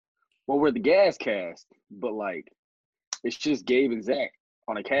Well, we're the GaZ cast, but like it's just Gabe and Zach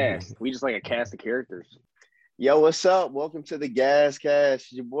on a cast. We just like a cast of characters. Yo, what's up? Welcome to the GaZ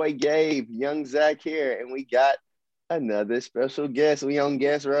Cast. Your boy Gabe, young Zach here, and we got another special guest. We on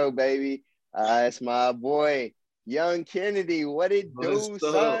guest row, baby. It's my boy, Young Kennedy. What it do, What's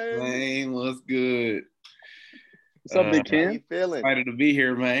up, son? man? What's good? What's up, Big How Ken? you feeling? Excited to be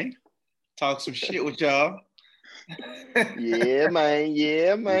here, man. Talk some shit with y'all. Yeah, man.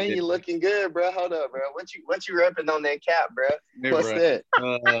 Yeah, man. Yeah. You looking good, bro. Hold up, bro. What you repping on that cap, bro? Hey, What's bro. that?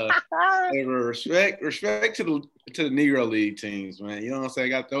 Hey, bro, respect to the Negro League teams, man. You know what I'm saying? I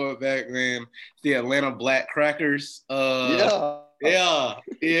got to throw it back, man. It's the Atlanta Black Crackers. Yeah.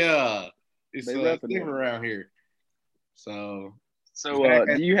 It's They different repping it. around here. So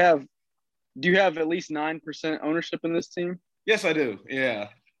Do you have at least 9% ownership in this team? yes, I do. Yeah,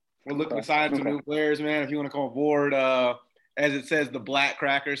 we're looking to sign some new players, man. If you want to come aboard, as it says, the Black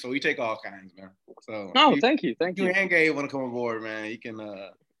Crackers. So we take all kinds, man. So No, thank you. you and Gabe want to come aboard, man, you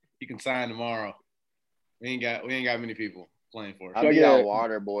can sign tomorrow. We ain't got many people playing for us. I'll be out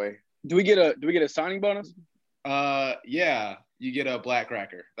water, boy. Do we get a signing bonus? Yeah, you get a Black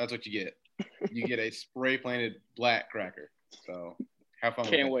Cracker. That's what you get. You get a spray painted Black Cracker. So have fun.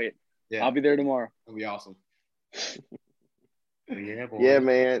 Can't wait. Yeah, I'll be there tomorrow. It'll be awesome. Yeah, boy. Yeah,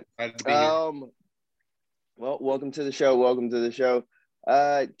 man. Well, welcome to the show. Welcome to the show.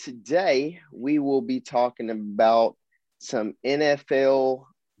 Today we will be talking about some NFL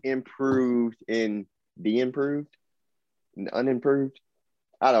improved and unimproved.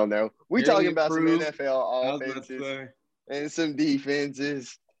 I don't know. We're talking about some NFL offenses and some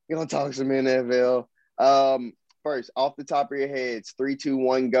defenses. We're gonna talk some NFL. First, off the top of your heads, 3, 2,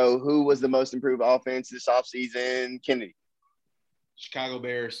 1, go. Who was the most improved offense this offseason? Kennedy. Chicago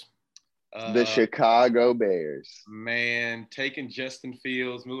Bears. The Chicago Bears. Man,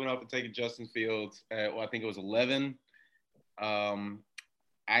 moving up and taking Justin Fields at, I think it was 11.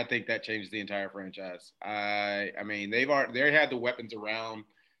 I think that changed the entire franchise. I mean, they had the weapons around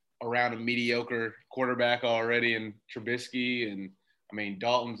a mediocre quarterback already in Trubisky, and I mean,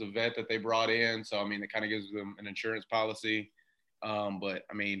 Dalton's a vet that they brought in, so I mean, it kind of gives them an insurance policy. But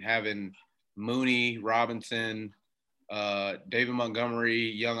I mean, having Mooney, Robinson, David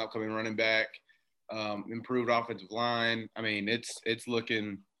Montgomery, young upcoming running back, improved offensive line. I mean, it's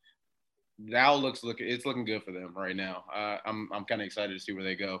looking good for them right now. I'm kind of excited to see where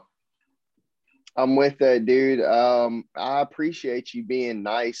they go. I'm with that, dude. I appreciate you being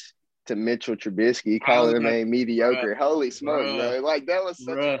nice to Mitchell Trubisky, calling him a mediocre. Holy smokes, bro! Like that was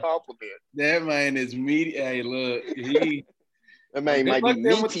such a compliment. That man is mediocre. Hey, look, that man might be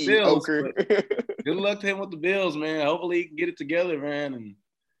mediocre. Good luck to him with the Bills, man. Hopefully he can get it together, man,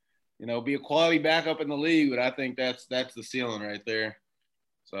 and be a quality backup in the league. But I think that's the ceiling right there.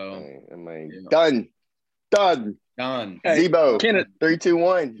 So, done. Hey, Zebo, 3, 2,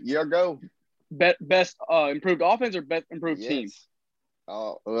 1. Yeah, go. Best improved offense or best improved team?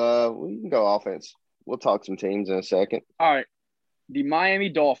 We can go offense. We'll talk some teams in a second. All right, the Miami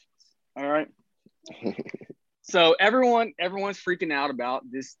Dolphins. All right. So everyone's freaking out about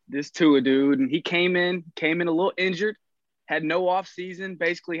this Tua dude, and he came in a little injured, had no off season,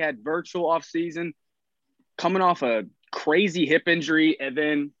 basically had virtual off season, coming off a crazy hip injury, and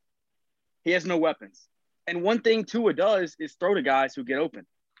then he has no weapons. And one thing Tua does is throw to guys who get open.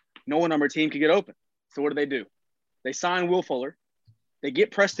 No one on our team can get open. So what do? They sign Will Fuller. They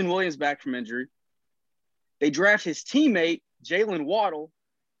get Preston Williams back from injury. They draft his teammate, Jalen Waddle,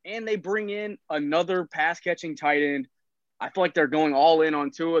 and they bring in another pass-catching tight end. I feel like they're going all in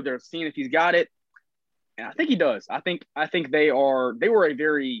on Tua. They're seeing if he's got it. And I think he does. I think they were a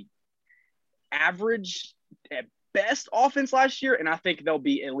very average at best offense last year, and I think they'll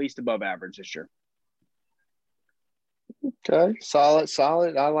be at least above average this year. Okay, solid.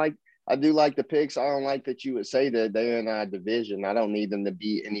 I do like the picks. I don't like that you would say that they're in our division. I don't need them to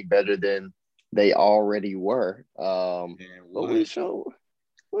be any better than they already were. But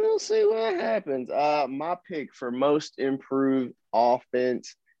we'll see what happens. My pick for most improved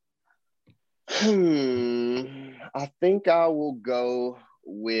offense, I think I will go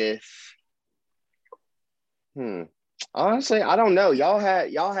with honestly, I don't know. Y'all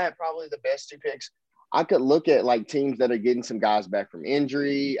had probably the best two picks. I could look at like teams that are getting some guys back from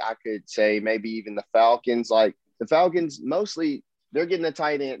injury. I could say maybe even the Falcons. Like the Falcons, mostly they're getting a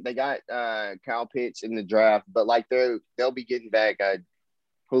tight end. They got Kyle Pitts in the draft, but like they'll be getting back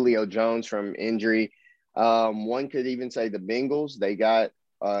Julio Jones from injury. One could even say the Bengals. They got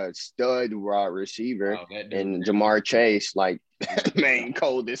stud wide receiver and Jamar Chase. Like man,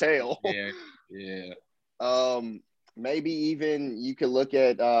 cold as hell. Yeah. maybe even you could look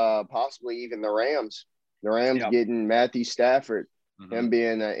at possibly even the Rams. The Rams getting Matthew Stafford, him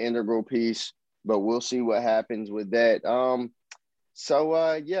being an integral piece, but we'll see what happens with that. One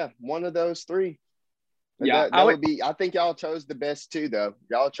of those three. Yeah, that would be. I think y'all chose the best two, though.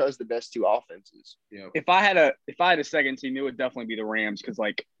 Y'all chose the best two offenses. Yeah. If I had a second team, it would definitely be the Rams, because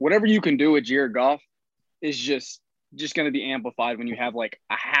like whatever you can do with Jared Goff is just going to be amplified when you have like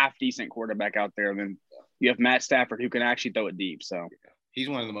a half decent quarterback out there. Then you have Matt Stafford who can actually throw it deep. So he's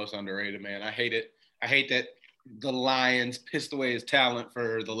one of the most underrated, man. I hate it. I hate that the Lions pissed away his talent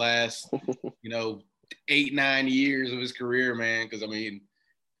for the last 8-9 years of his career, man. Because I mean,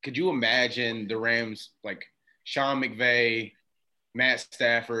 could you imagine the Rams, like Sean McVay, Matt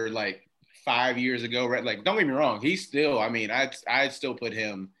Stafford, like 5 years ago, right? Like, don't get me wrong. He's still, I mean, I'd still put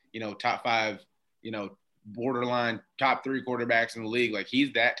him, top 5, borderline top 3 quarterbacks in the league. Like,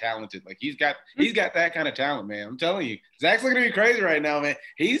 he's that talented. Like, he's got that kind of talent, man. I'm telling you. Zach's looking at me crazy right now, man.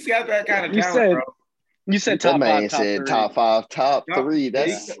 He's got that kind of talent, bro. You said top 5, top 3. Top 5, top 3.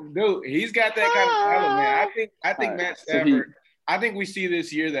 Dude, he's got that kind of talent, man. I think Matt Stafford. I think we see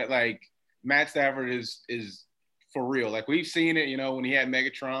this year that like Matt Stafford is for real. Like, we've seen it, when he had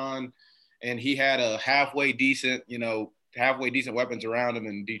Megatron and he had a halfway decent weapons around him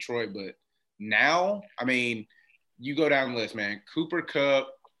in Detroit. But now, I mean, you go down the list, man. Cooper Kupp,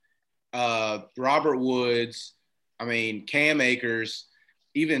 Robert Woods, I mean, Cam Akers,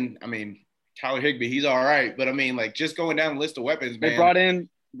 even, I mean, Tyler Higbee, he's all right. But I mean, like, just going down the list of weapons, man. They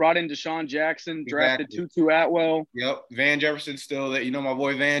brought in Deshaun Jackson, drafted Tutu Atwell. Yep. Van Jefferson's still there. My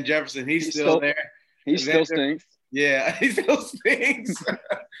boy Van Jefferson, he's still there. He still stinks. Yeah, he still stinks.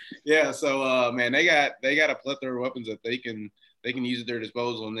 Yeah, so man, they got a plethora of weapons that they can use at their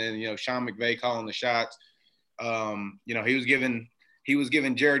disposal. And then, Sean McVay calling the shots. He was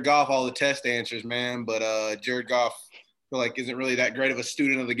giving Jared Goff all the test answers, man, but Jared Goff, I feel like, isn't really that great of a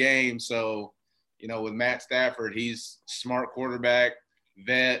student of the game. So, with Matt Stafford, he's smart quarterback,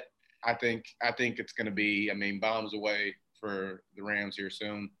 vet. I think it's going to be, I mean, bombs away for the Rams here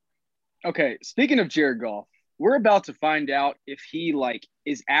soon. Okay, speaking of Jared Goff, we're about to find out if he like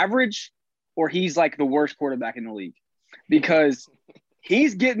is average or he's like the worst quarterback in the league, because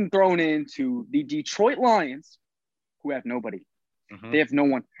he's getting thrown into the Detroit Lions, who have nobody. They have no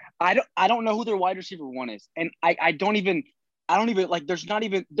one. I don't know who their wide receiver one is, and I don't even like. There's not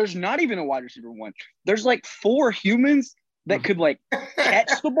even a wide receiver one. There's like 4 humans that could like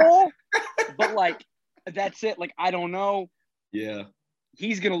catch the ball, but like that's it. Like, I don't know. Yeah,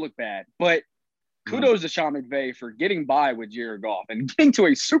 he's gonna look bad, but kudos to Sean McVay for getting by with Jared Goff and getting to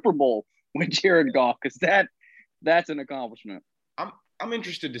a Super Bowl with Jared Goff, because that's an accomplishment. I'm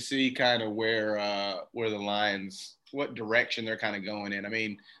interested to see kind of where the Lions, what direction they're kind of going in. I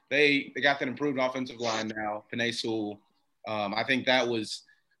mean, they got that improved offensive line now, Penei Sewell. I think that was,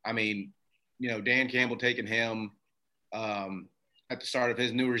 I mean, Dan Campbell taking him at the start of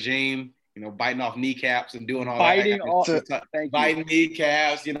his new regime, biting off kneecaps and doing all that. Biting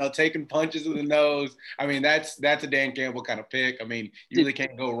kneecaps, taking punches in the nose. I mean, that's a Dan Campbell kind of pick. I mean, you really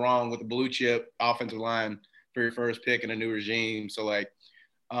can't go wrong with a blue chip offensive line for your first pick in a new regime. So like,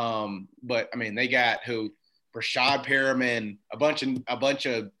 but I mean, they got Rashad Perriman, a bunch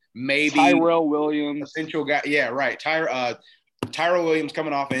of maybe Tyrell Williams, essential guy. Yeah, right. Tyrell Williams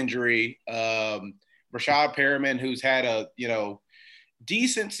coming off injury. Rashad Perriman, who's had a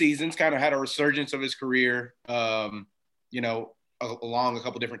decent seasons, kind of had a resurgence of his career. Along a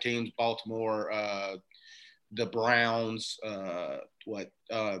couple different teams, Baltimore, the Browns, the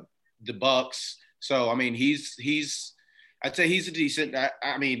Bucks. So I mean, I'd say he's a decent.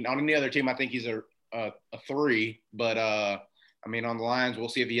 I mean, on any other team, I think he's a 3. But I mean, on the Lions, we'll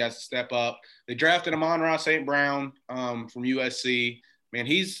see if he has to step up. They drafted Amon-Ra St. Brown from USC. Man,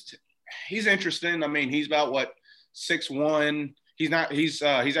 he's interesting. I mean, he's about 6'1". He's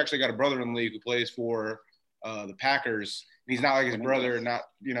actually got a brother in the league who plays for the Packers. He's not like his brother, not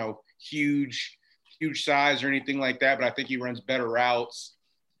huge size or anything like that. But I think he runs better routes.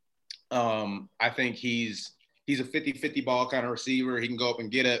 I think he's a 50-50 ball kind of receiver. He can go up and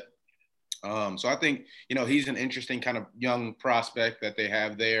get it. So I think, he's an interesting kind of young prospect that they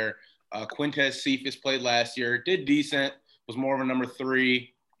have there. Quintez Cephas played last year, did decent, was more of a number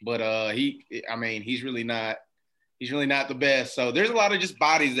 3, but he's really not the best. So there's a lot of just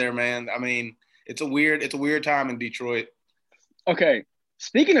bodies there, man. I mean, it's a weird time in Detroit. Okay.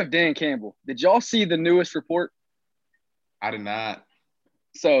 Speaking of Dan Campbell, did y'all see the newest report? I did not.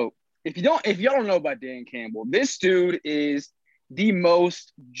 So if y'all don't know about Dan Campbell, this dude is the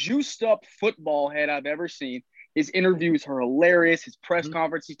most juiced up football head I've ever seen. His interviews are hilarious. His press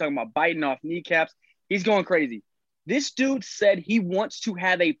conference, he's talking about biting off kneecaps. He's going crazy. This dude said he wants to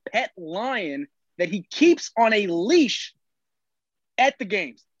have a pet lion that he keeps on a leash at the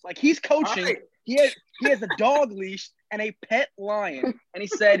games. Like he's coaching. Right. He has a dog leash and a pet lion. And he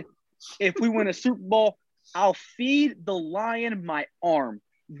said, if we win a Super Bowl, I'll feed the lion my arm.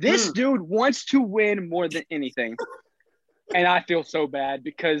 This dude wants to win more than anything. And I feel so bad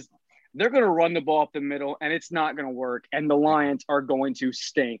because they're going to run the ball up the middle and it's not going to work. And the Lions are going to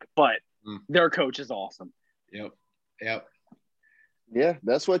stink. But their coach is awesome. Yep. Yeah,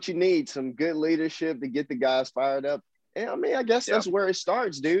 that's what you need. Some good leadership to get the guys fired up. And I mean, I guess that's where it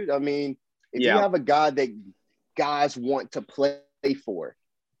starts, dude. I mean, if you have a guy that guys want to play for,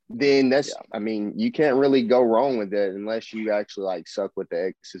 then that's, I mean, you can't really go wrong with it unless you actually like suck with the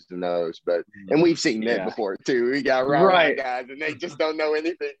X's and O's. But, and we've seen that before too. We got right guys and they just don't know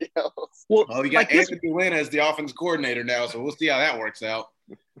anything else. Well, you got Anthony Lynn as the offense coordinator now, so we'll see how that works out.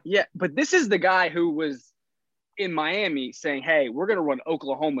 Yeah, but this is the guy who was in Miami saying, hey, we're going to run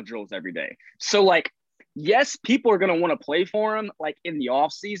Oklahoma drills every day. So, like, yes, people are going to want to play for him, like, in the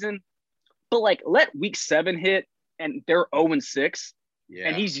offseason. But, like, let week 7 hit and they're 0-6. Yeah.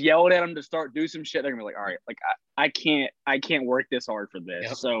 And he's yelled at them to start do some shit. They're gonna be like, all right, like I can't work this hard for this.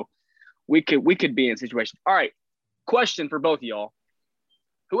 Yep. So we could be in a situation. All right, question for both of y'all: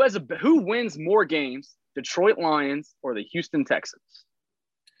 who wins more games, Detroit Lions or the Houston Texans?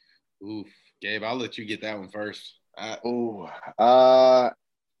 Ooh, Gabe, I'll let you get that one first.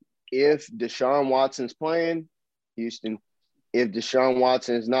 If Deshaun Watson's playing, Houston. If Deshaun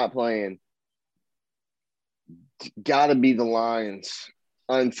Watson is not playing, gotta be the Lions.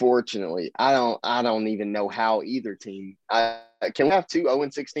 Unfortunately, I don't even know how either team. Can we have 2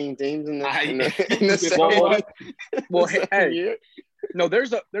 0-16 teams in the same? Well, hey, no,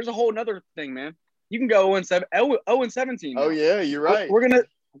 there's a whole nother thing, man. You can go 0-17. Oh yeah, you're right.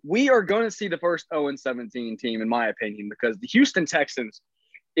 We are going to see the first 0-17 team, in my opinion, because the Houston Texans,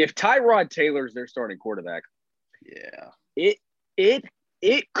 if Tyrod Taylor's their starting quarterback, it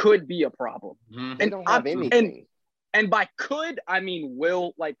could be a problem. Mm-hmm. They don't have anything. And by could, I mean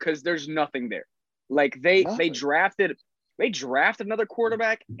will, like, because there's nothing there. Like they drafted another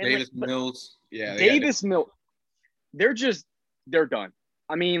quarterback. Davis Mills. Yeah. Davis Mills. They're done.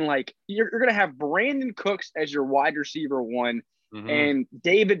 I mean, like, you're going to have Brandon Cooks as your wide receiver 1 and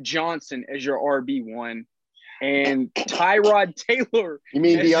David Johnson as your RB1 and Tyrod Taylor. You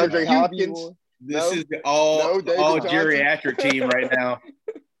mean DeAndre Hopkins? This is the all geriatric team right now.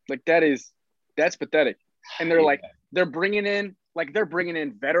 Like, that's pathetic. And they're bringing in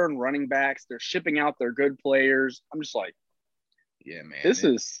veteran running backs. They're shipping out their good players. I'm just like, yeah, man.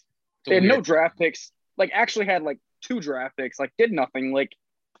 They had no draft picks. Like, actually had like 2 draft picks. Like, did nothing. Like,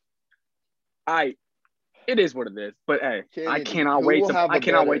 it is what it is. But hey, I cannot wait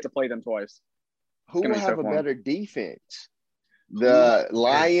to play them twice. Who will have a better defense? The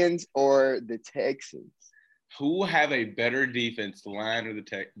Lions or the Texans? Who will have a better defense, the Lions or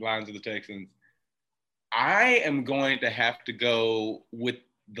the Texans? I am going to have to go with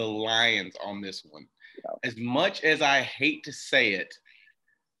the Lions on this one. Yeah. As much as I hate to say it,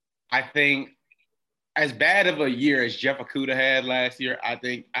 I think as bad of a year as Jeff Okudah had last year,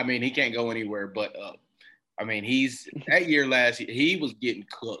 I mean, he can't go anywhere but up. I mean, that year last year, he was getting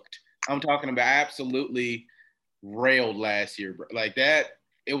cooked. I'm talking about absolutely railed last year. Like that,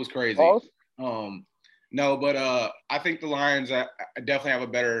 it was crazy. No, but I think the Lions I definitely have a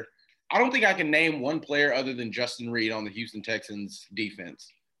better – I don't think I can name one player other than Justin Reed on the Houston Texans defense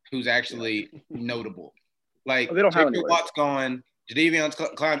who's actually notable. Like, J.K. Watt's gone, Jadeveon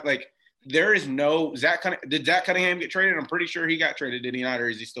Clown. Like, there is no – did Zach Cunningham get traded? I'm pretty sure he got traded, did he not, or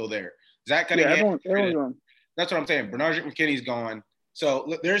is he still there? Zach Cunningham. That's what I'm saying. Bernard McKinney's gone.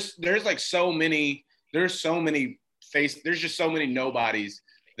 So there's like so many – there's just so many nobodies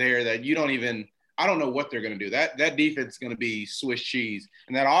there that you don't even – I don't know what they're going to do. That defense is going to be Swiss cheese.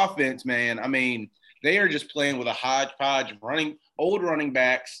 And that offense, man, I mean, they are just playing with a hodgepodge of old running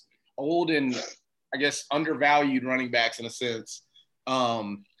backs, old and, I guess, undervalued running backs in a sense. I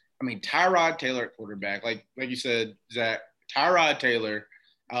mean, Tyrod Taylor at quarterback, like you said, Zach, Tyrod Taylor.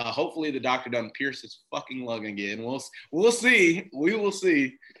 Hopefully the doctor doesn't pierce his fucking lung again. We'll see. We will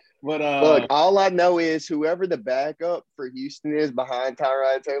see. But look, all I know is whoever the backup for Houston is behind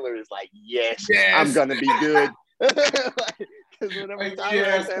Tyrod Taylor is like, yes. I'm gonna be good. Because whenever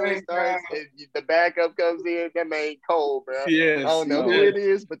Tyrod Taylor starts, the backup comes in, that man cold, bro. Yes, I don't know who it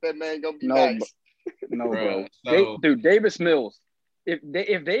is, but that man gonna be nice. Bro. Dude, Davis Mills. If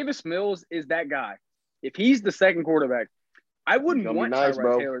Davis Mills is that guy, if he's the second quarterback, I wouldn't want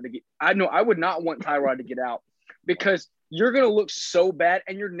Tyrod Taylor to get. I would not want Tyrod to get out because you're going to look so bad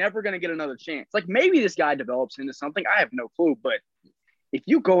and you're never going to get another chance. Like maybe this guy develops into something. I have no clue. But if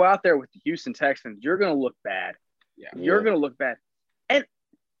you go out there with the Houston Texans, you're going to look bad. Yeah. You're going to look bad. And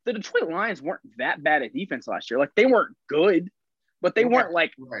the Detroit Lions weren't that bad at defense last year. Like they weren't good, but they weren't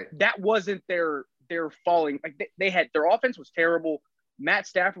like that wasn't their falling. Like they had their offense was terrible. Matt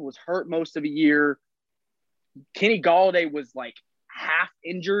Stafford was hurt most of the year. Kenny Galladay was like half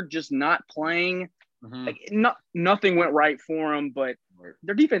injured, just not playing. Mm-hmm. Like nothing went right for him, but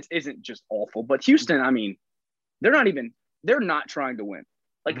their defense isn't just awful. But Houston, I mean, they're not trying to win.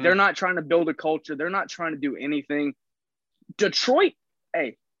 Like they're not trying to build a culture. They're not trying to do anything. Detroit,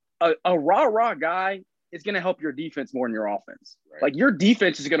 hey, a rah-rah guy is going to help your defense more than your offense. Right. Like your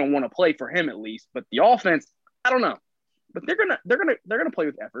defense is going to want to play for him at least, but the offense, I don't know. But they're gonna play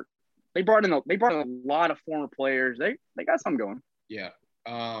with effort. They brought in a lot of former players. They got something going. Yeah.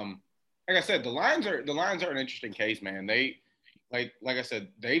 Like I said, the Lions are an interesting case, man. They like I said,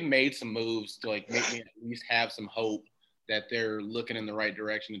 they made some moves to like make me at least have some hope that they're looking in the right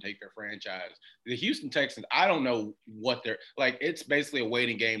direction to take their franchise. The Houston Texans, I don't know what they're like. It's basically a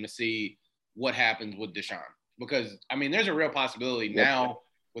waiting game to see what happens with Deshaun, because I mean, there's a real possibility now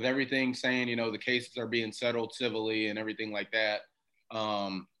with everything saying, you know, the cases are being settled civilly and everything like that.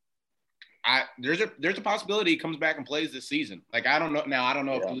 There's a possibility he comes back and plays this season. Like, I don't know now. I don't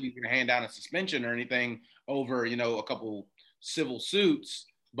know if the league's going to hand down a suspension or anything over, you know, a couple civil suits,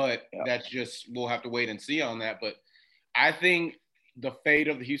 but that's just, we'll have to wait and see on that. But I think the fate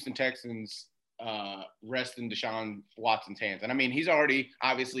of the Houston Texans rests in Deshaun Watson's hands. And I mean, he's already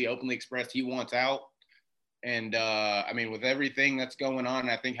obviously openly expressed he wants out. And I mean, with everything that's going on,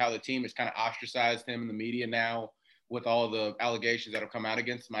 I think how the team has kind of ostracized him in the media now with all the allegations that have come out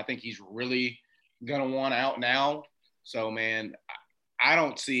against him, I think he's really going to want out now. So, man, I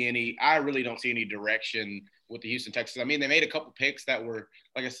really don't see any direction with the Houston Texans. I mean, they made a couple picks that were,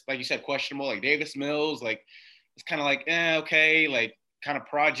 like you said, questionable, like Davis Mills, like it's kind of like, okay, like kind of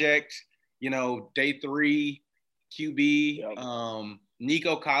project, you know, day 3 QB.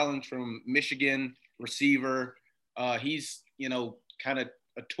 Nico Collins from Michigan, receiver. He's, you know, kind of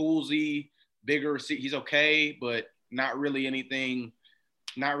a toolsy, bigger receiver. He's okay, but not really anything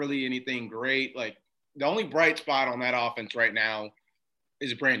great. Like the only bright spot on that offense right now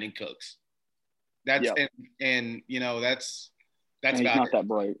is Brandon Cooks. That's and you know that's he's not that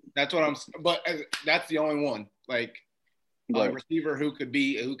bright. That's what but that's the only one. Like a receiver who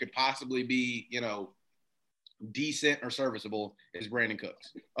could possibly be, you know, decent or serviceable is Brandon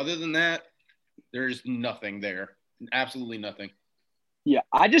Cooks. Other than that, there's nothing there. Absolutely nothing. Yeah,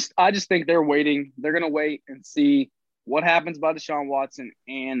 I just think they're waiting. They're going to wait and see what happens by Deshaun Watson.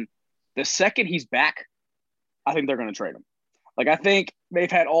 And the second he's back, I think they're going to trade him. Like, I think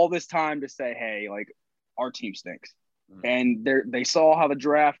they've had all this time to say, hey, like, our team stinks. Mm-hmm. And they saw how the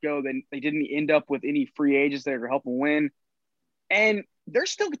draft go. Then they didn't end up with any free agents that are help them win. And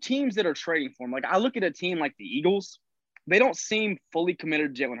there's still teams that are trading for him. Like, I look at a team like the Eagles. They don't seem fully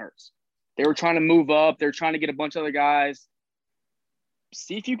committed to Jalen Hurts. They were trying to move up. They're trying to get a bunch of other guys.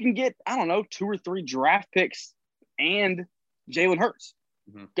 See if you can get, I don't know, 2 or 3 draft picks and Jalen Hurts.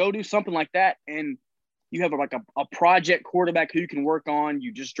 Mm-hmm. Go do something like that, and you have like a project quarterback who you can work on.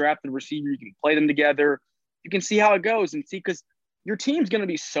 You just drafted a receiver. You can play them together. You can see how it goes and see, because your team's going to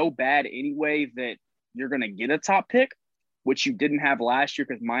be so bad anyway that you're going to get a top pick, which you didn't have last year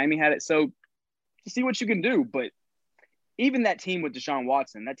because Miami had it. So to see what you can do. But even that team with Deshaun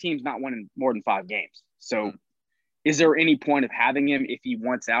Watson, that team's not winning more than 5 games. So is there any point of having him if he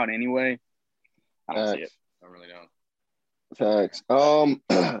wants out anyway? I don't see it. I really don't. Thanks.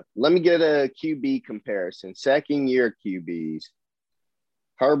 Let me get a QB comparison. Second year QBs.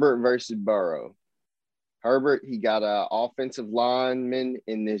 Herbert versus Burrow. Herbert, he got an offensive lineman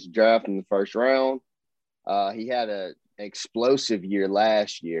in this draft in the first round. He had an explosive year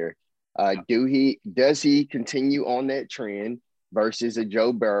last year. Does he continue on that trend versus a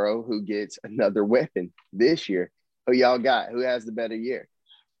Joe Burrow who gets another weapon this year? Who y'all got? Who has the better year?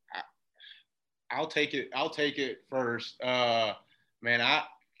 I'll take it first. Man,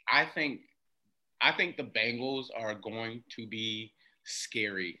 I think the Bengals are going to be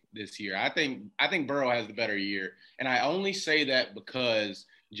scary this year. I think Burrow has the better year. And I only say that because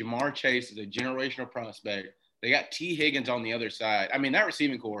Jamar Chase is a generational prospect. They got T. Higgins on the other side. I mean, that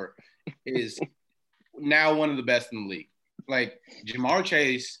receiving core is now one of the best in the league. Like Jamar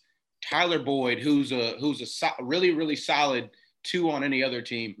Chase, Tyler Boyd, who's a really, really solid 2 on any other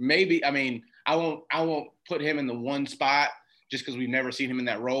team. Maybe, I mean, I won't put him in the 1 spot just because we've never seen him in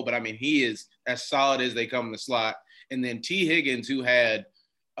that role, but I mean, he is as solid as they come in the slot. And then T. Higgins, who had,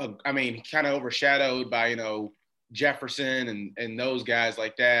 kind of overshadowed by, you know, Jefferson and those guys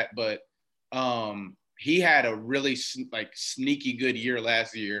like that. But he had a really sneaky good year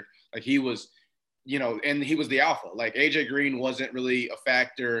last year. Like he was, and he was the alpha. Like AJ Green wasn't really a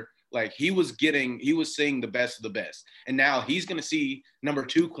factor. Like he was seeing the best of the best. And now he's going to see number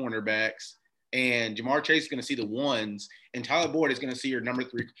 2 cornerbacks, and Jamar Chase is going to see the ones, and Tyler Boyd is going to see your number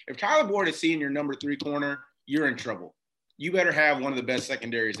 3. If Tyler Boyd is seeing your number 3 corner, you're in trouble. You better have one of the best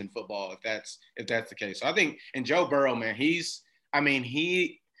secondaries in football if that's the case. So I think, and Joe Burrow, man, he's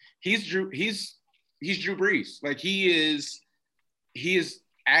Drew Brees. Like he is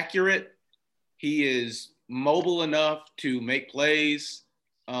accurate. He is mobile enough to make plays.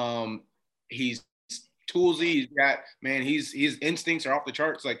 He's toolsy. His instincts are off the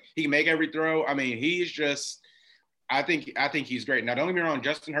charts. Like he can make every throw. I mean, he's just, I think he's great. Now, don't get me wrong,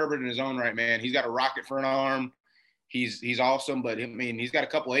 Justin Herbert in his own right, man. He's got a rocket for an arm. He's awesome, but I mean, he's got a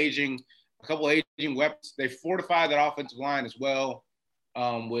couple aging weapons. They fortified that offensive line as well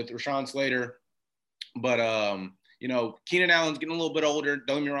with Rashawn Slater. But Keenan Allen's getting a little bit older.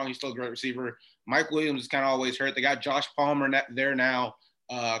 Don't get me wrong, he's still a great receiver. Mike Williams is kind of always hurt. They got Josh Palmer there now,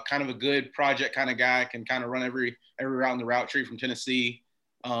 kind of a good project kind of guy, can kind of run every route in the route tree from Tennessee.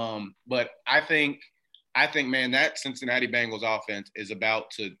 But I think, man, that Cincinnati Bengals offense is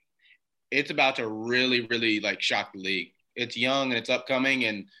about to really, really like shock the league. It's young and it's upcoming,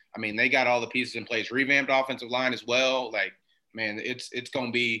 and I mean they got all the pieces in place. Revamped offensive line as well. Like, man, it's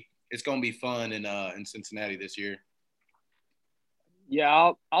gonna be fun in Cincinnati this year.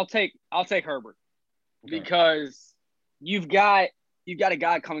 Yeah, I'll take Herbert because you've got a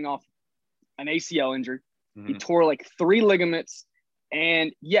guy coming off an ACL injury. Mm-hmm. He tore like 3 ligaments,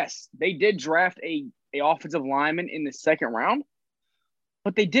 and yes, they did draft a offensive lineman in the 2nd round.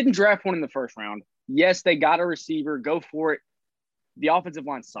 But they didn't draft one in the 1st round. Yes, they got a receiver. Go for it. The offensive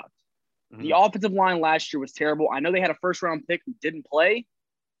line sucked. Mm-hmm. The offensive line last year was terrible. I know they had a 1st-round pick who didn't play,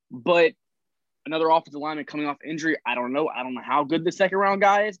 but another offensive lineman coming off injury, I don't know. I don't know how good the 2nd-round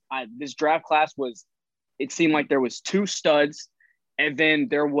guy is. This draft class it seemed like there was 2 studs, and then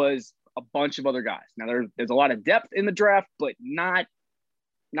there was a bunch of other guys. Now, there's a lot of depth in the draft, but not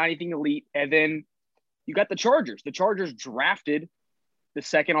anything elite. And then you got the Chargers. The Chargers drafted the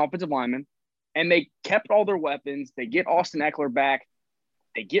 2nd offensive lineman, and they kept all their weapons. They get Austin Eckler back.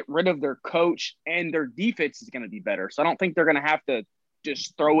 They get rid of their coach, and their defense is going to be better. So I don't think they're going to have to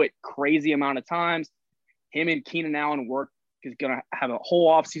just throw it crazy amount of times. Him and Keenan Allen is going to have a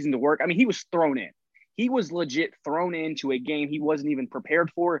whole offseason to work. I mean, he was thrown in. He was legit thrown into a game he wasn't even prepared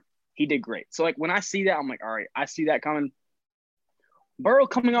for. He did great. So, like, when I see that, I'm like, all right, I see that coming. Burrow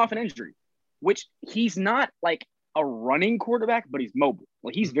coming off an injury, which he's not, like, a running quarterback, but he's mobile.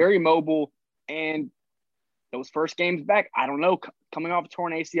 Like he's very mobile, and those first games back, I don't know, coming off a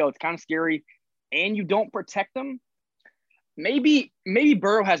torn ACL, it's kind of scary, and you don't protect them. Maybe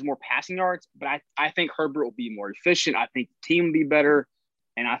Burrow has more passing yards, but I think Herbert will be more efficient. I think the team will be better,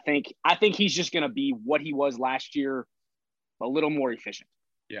 and I think he's just going to be what he was last year, a little more efficient.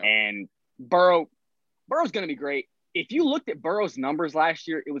 Yeah. And Burrow's going to be great. If you looked at Burrow's numbers last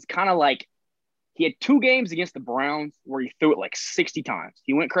year, it was kind of like he had 2 games against the Browns where he threw it like 60 times.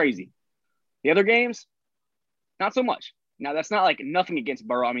 He went crazy. The other games, not so much. Now, that's not like nothing against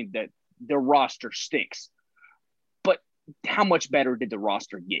Burrow. I mean, the roster stinks. But how much better did the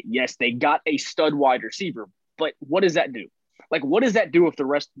roster get? Yes, they got a stud wide receiver, but what does that do? Like, what does that do if the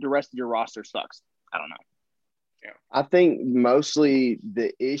rest of your roster sucks? I don't know. Yeah. I think mostly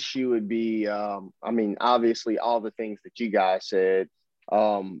the issue would be, obviously all the things that you guys said,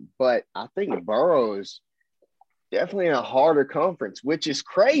 but I think Burrow is definitely in a harder conference, which is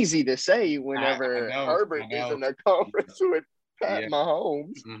crazy to say whenever Herbert is in a conference with Pat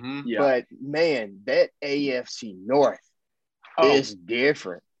Mahomes. Mm-hmm. Yeah. But, man, that AFC North is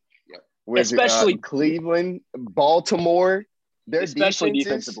different. Yeah. With, especially Cleveland, Baltimore, their especially defenses,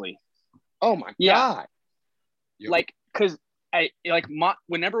 defensively. Oh, my God. Yep. Like, because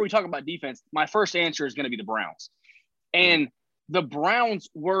whenever we talk about defense, my first answer is going to be the Browns. And the Browns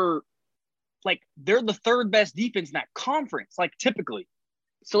were like, they're the 3rd best defense in that conference, like typically.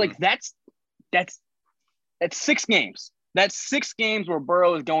 So like that's 6 games. That's 6 games where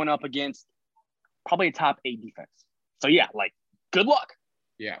Burrow is going up against probably a top 8 defense. So yeah, like good luck.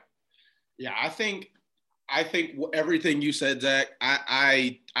 Yeah. I think everything you said, Zach,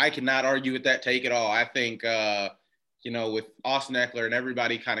 I cannot argue with that take at all. I think with Austin Eckler and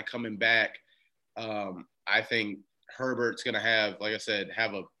everybody kind of coming back, I think Herbert's going to have, like I said,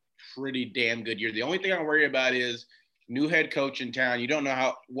 have a pretty damn good year. The only thing I worry about is new head coach in town. You don't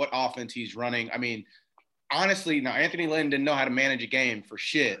know what offense he's running. I mean, honestly, now Anthony Lynn didn't know how to manage a game for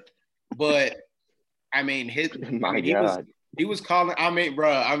shit, but I mean, My God. he was calling. I mean,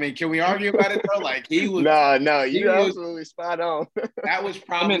 bro. I mean, can we argue about it though? Like he was. No, you're absolutely spot on. That was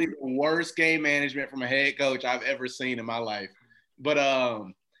probably the worst game management from a head coach I've ever seen in my life. But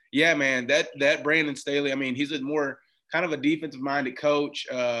yeah, man, that Brandon Staley. I mean, he's a more kind of a defensive minded coach.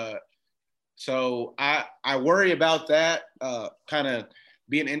 So I worry about that. Kind of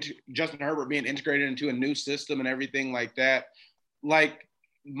Justin Herbert being integrated into a new system and everything like that. Like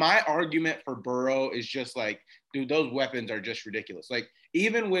my argument for Burrow is just like, dude, those weapons are just ridiculous. Like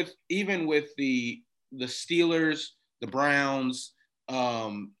even with the Steelers, the Browns,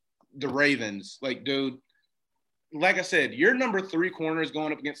 the Ravens, like, dude, like I said, your number 3 corner is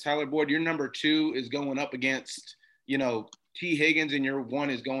going up against Tyler Boyd. Your number 2 is going up against, T. Higgins, and your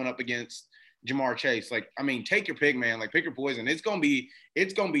 1 is going up against Jamar Chase. Like, I mean, take your pick, man. Like, pick your poison. It's gonna be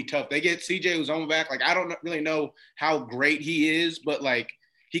tough. They get CJ Uzomah back. Like, I don't really know how great he is, but like,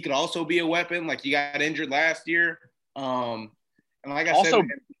 he could also be a weapon. Like, he got injured last year. And like I said, man,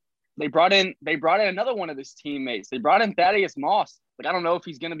 they brought in another one of his teammates. They brought in Thaddeus Moss. Like, I don't know if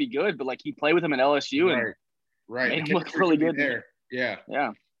he's gonna be good, but like, he played with him at LSU and made him look really good there. Yeah.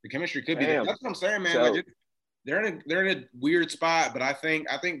 The chemistry could be there. That's what I'm saying, man. So, like, they're in a weird spot, but I think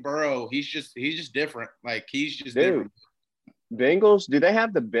Burrow, he's just different. Like, he's just different. Bengals, do they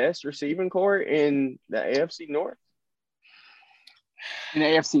have the best receiving core in the AFC North? In the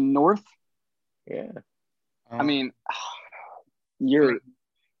AFC North? Yeah. I mean,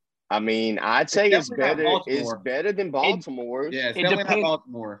 I'd say it's better than Baltimore's. Yeah, it's definitely not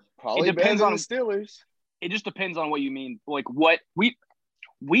Baltimore. Probably better than the Steelers. It just depends on what you mean. Like, what we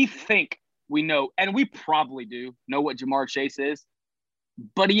think we know, and we probably do know what Jamar Chase is,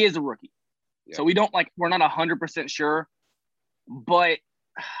 but he is a rookie. Yeah. So we're not 100% sure. But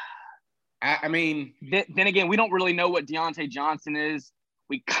I mean, then again, we don't really know what Deontay Johnson is.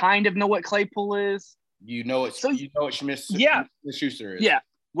 We kind of know what Claypool is. What Smith-Schuster is. Yeah,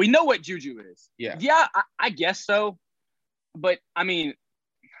 we know what Juju is. Yeah, I guess so. But I mean,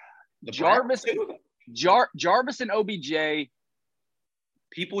 Jarvis and OBJ,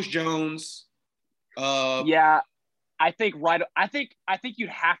 Peoples-Jones. I think you'd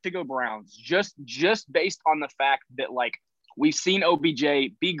have to go Browns just based on the fact that like we've seen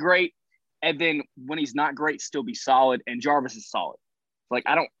OBJ be great, and then when he's not great, still be solid, and Jarvis is solid. Like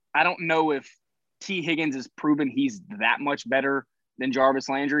I don't know if T. Higgins has proven he's that much better than Jarvis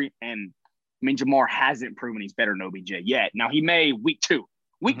Landry, and I mean Jamar hasn't proven he's better than OBJ yet. Now he may week 2.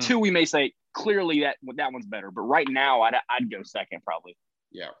 Week 2 we may say clearly that one's better, but right now I'd go second probably.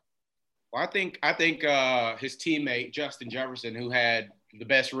 Yeah. Well, I think his teammate Justin Jefferson, who had the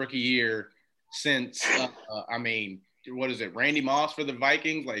best rookie year since what is it, Randy Moss for the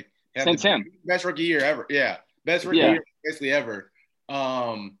Vikings? Like since him, best rookie year ever. Yeah, best rookie year basically ever.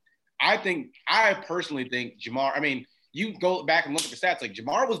 I personally think Jamar. I mean, you go back and look at the stats. Like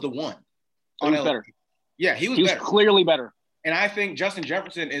Jamar was the one. He was better. Yeah, he was clearly better. And I think Justin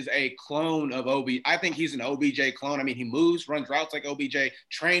Jefferson is a clone of OBJ. I think he's an OBJ clone. I mean, he moves, runs routes like OBJ,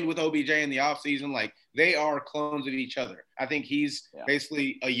 trained with OBJ in the offseason. Like, they are clones of each other. I think he's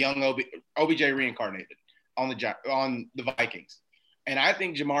basically a young OBJ reincarnated on the Vikings. And I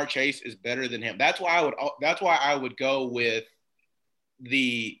think Jamar Chase is better than him. That's why I would go with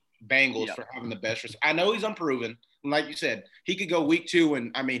the Bengals for having the best receiver. I know he's unproven. Like you said, he could go week 2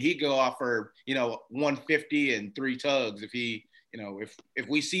 and I mean, he'd go off for, 150 and 3 tugs. If he, if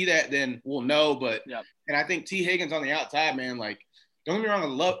we see that, then we'll know. But, and I think T. Higgins on the outside, man, like, don't get me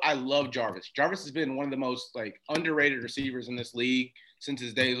wrong. I love Jarvis. Jarvis has been one of the most like underrated receivers in this league since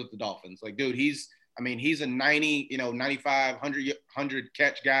his days with the Dolphins. Like, dude, he's a 90, 95, 100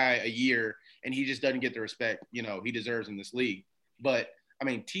 catch guy a year. And he just doesn't get the respect, he deserves in this league. But I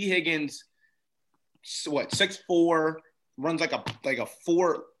mean, T. Higgins, 6'4", runs like a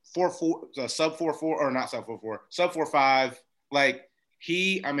 4.4, sub 4.4 or not sub 4.4, sub 4.5. Like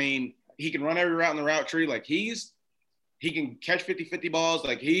he can run every route in the route tree. Like he can catch 50-50 balls.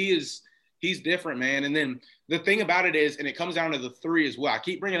 Like he's different, man. And then the thing about it is, and it comes down to the 3 as well. I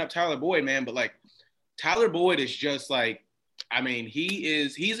keep bringing up Tyler Boyd, man, but like Tyler Boyd is just like, I mean,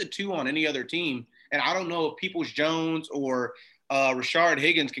 he's a 2 on any other team. And I don't know if Peoples-Jones or Rashard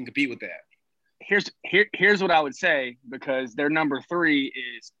Higgins can compete with that. Here's what I would say, because their number 3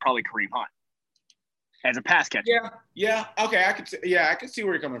 is probably Kareem Hunt as a pass catcher. Yeah. Okay, I could see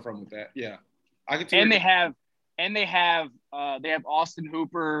where you're coming from with that. Yeah, I could see. And they have Austin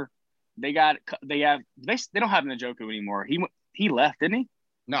Hooper. They don't have Njoku anymore. He left, didn't he?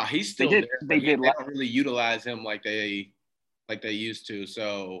 No, he's still there. They don't really utilize him like they used to.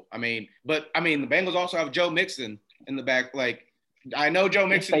 So the Bengals also have Joe Mixon in the back. Like, I know Joe If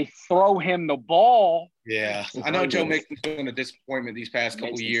Mixon. they throw him the ball. Yeah, I know Joe Mixon's been a disappointment these past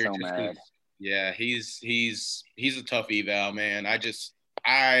couple Makes me years. so mad. Yeah, he's a tough eval, man. I just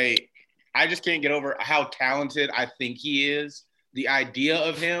can't get over how talented I think he is. The idea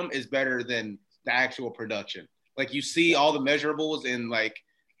of him is better than the actual production. Like you see all the measurables and like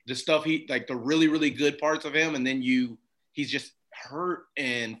the stuff the really, really good parts of him, and then he's just hurt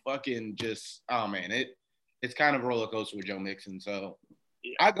and fucking just it's kind of a roller coaster with Joe Mixon. So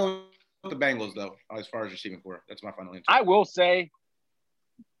I go with the Bengals though, as far as receiving core. That's my final answer. I will say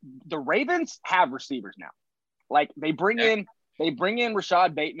the Ravens have receivers now. Like they bring in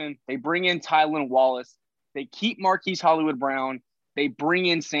Rashad Bateman, they bring in Tylan Wallace, they keep Marquise Hollywood Brown, they bring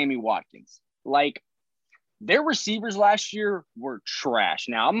in Sammy Watkins. Like their receivers last year were trash.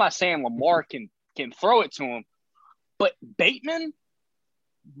 Now I'm not saying Lamar can throw it to him, but Bateman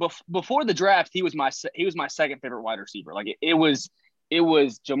before the draft he was my second favorite wide receiver. Like it was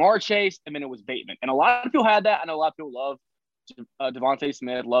Jamar Chase and then it was Bateman, and a lot of people had that. I know a lot of people love Devontae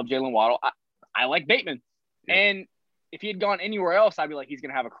Smith, love Jalen Waddle. I like Bateman, and if he had gone anywhere else, I'd be like he's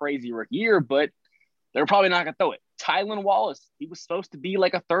gonna have a crazy rookie year, but they're probably not gonna throw it. Tylan Wallace, he was supposed to be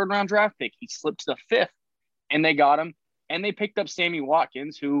like a third-round draft pick. He slipped to the 5th, and they got him. And they picked up Sammy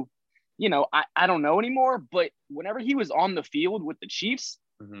Watkins, who, I don't know anymore, but whenever he was on the field with the Chiefs,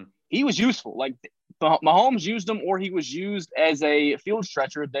 he was useful. Like Mahomes used him, or he was used as a field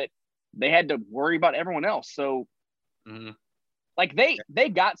stretcher that they had to worry about everyone else. So, like they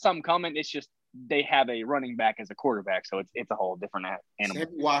got something coming. It's just they have a running back as a quarterback, so it's a whole different animal.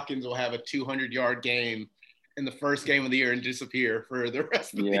 Sammy Watkins will have a 200-yard game in the first game of the year and disappear for the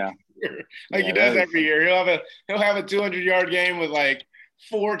rest of the year. Like he does every year. He'll have a 200-yard game with like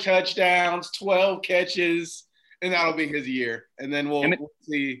 4 touchdowns, 12 catches, and that'll be his year. And then we'll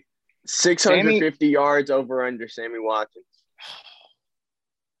see 650 yards over under Sammy Watkins.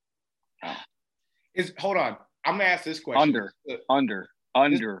 Hold on. I'm gonna ask this question. Under.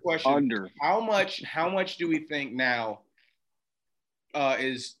 How much do we think now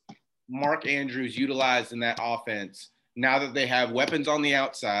is Mark Andrews utilized in that offense now that they have weapons on the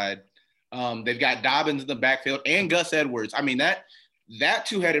outside? They've got Dobbins in the backfield and Gus Edwards. I mean, that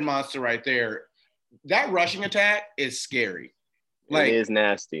two-headed monster right there, that rushing attack is scary. Like, it is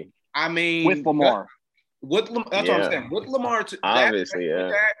nasty. I mean, with Lamar. That's what I'm saying. With Lamar, obviously,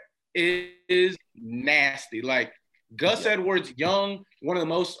 that is nasty. Like, Gus Edwards, young, one of the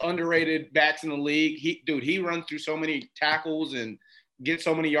most underrated backs in the league. He runs through so many tackles and gets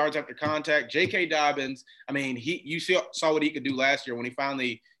so many yards after contact. J.K. Dobbins, I mean, you saw what he could do last year when he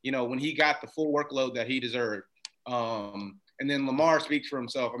finally, when he got the full workload that he deserved. And then Lamar speaks for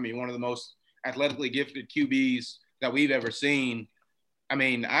himself. I mean, one of the most athletically gifted QBs that we've ever seen. I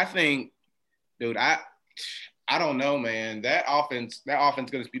mean, I think, dude, I don't know, man. That offense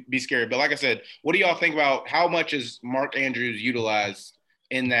going to be scary. But like I said, what do y'all think about how much is Mark Andrews utilized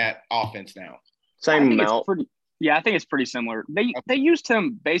in that offense now? Same amount. I think it's pretty similar. They used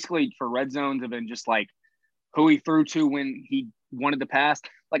him basically for red zones and then just like who he threw to when he wanted to pass.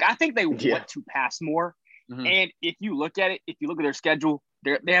 Like I think they want to pass more. And if you look at their schedule,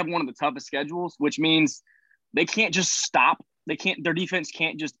 they have one of the toughest schedules, which means they can't just stop. Their defense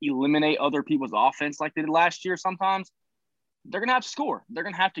can't just eliminate other people's offense like they did last year. Sometimes they're going to have to score. They're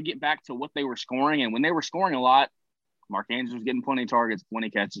going to have to get back to what they were scoring. And when they were scoring a lot, Mark Andrews was getting plenty of targets, plenty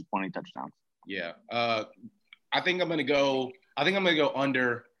of catches, plenty of touchdowns. Yeah. I think I'm going to go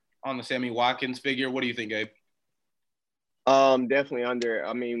under on the Sammy Watkins figure. What do you think, Gabe? Definitely under.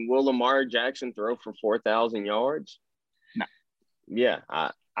 I mean, will Lamar Jackson throw for 4,000 yards? No. Yeah,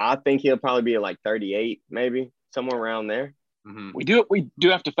 I think he'll probably be at like 38, maybe somewhere around there. We do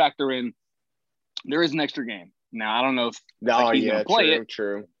have to factor in there is an extra game. Now I don't know if he's going to play it.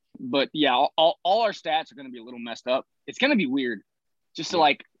 True. But yeah, all our stats are going to be a little messed up. It's going to be weird, just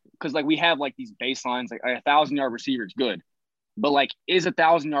to because we have like these baselines, like a 1,000-yard receiver is good, but like is a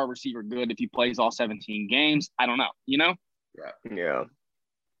 1,000-yard receiver good if he plays all 17 games? I don't know. Yeah.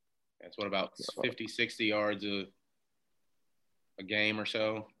 That's what about 50, 60 yards a game or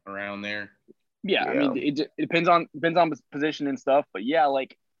so around there. Yeah, I mean, it depends on position and stuff, but yeah,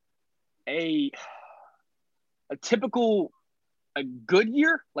 like a good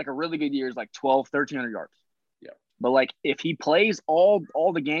year, like a really good year is like 1,300 yards. Yeah. But like if he plays all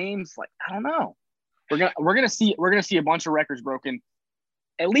the games, like I don't know. We're gonna see a bunch of records broken,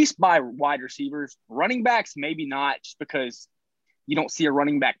 at least by wide receivers. Running backs, maybe not, just because you don't see a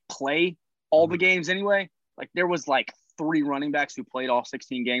running back play all the games anyway. Like there was like 3 running backs who played all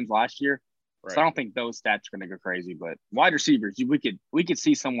 16 games last year. Right. So I don't think those stats are going to go crazy, but wide receivers, we could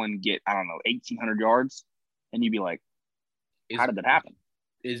see someone get, I don't know, 1,800 yards, and you'd be like, How did that happen?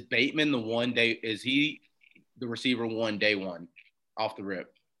 Is Bateman is he the receiver one day one off the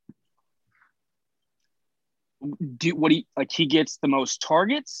rip? He gets the most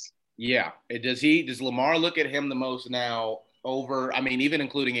targets? Yeah. Does Lamar look at him the most now over, I mean, even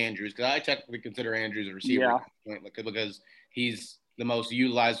including Andrews, because I technically consider Andrews a receiver at this point, because he's been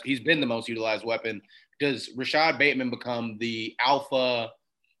the most utilized weapon. Does Rashad Bateman become the alpha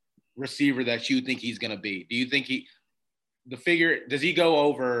receiver that you think he's going to be? Do you think does he go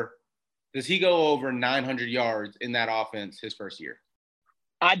over 900 yards in that offense his first year?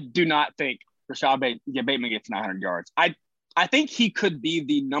 I do not think Bateman gets 900 yards. I think he could be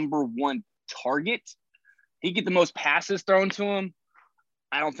the number one target. He get the most passes thrown to him.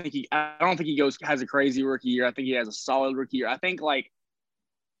 I don't think he has a crazy rookie year. I think he has a solid rookie year. I think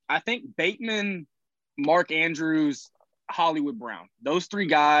Bateman, Mark Andrews, Hollywood Brown, those three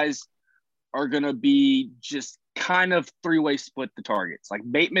guys are going to be just kind of three-way split the targets. Like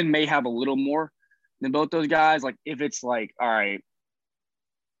Bateman may have a little more than both those guys. Like if it's like, all right,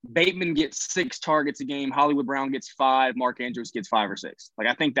 Bateman gets 6 targets a game, Hollywood Brown gets 5, Mark Andrews gets 5 or 6. Like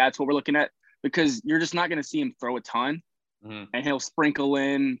I think that's what we're looking at, because you're just not going to see him throw a ton. Mm-hmm. And he'll sprinkle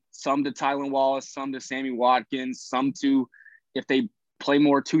in some to Tylan Wallace, some to Sammy Watkins, some to, if they play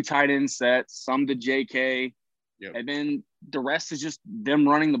more 2 tight end sets, some to JK. Yep. And then the rest is just them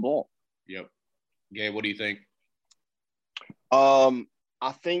running the ball. Yep. Gabe, what do you think?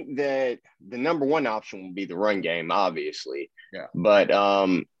 I think that the number one option will be the run game, obviously. Yeah. But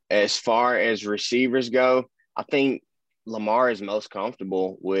as far as receivers go, I think Lamar is most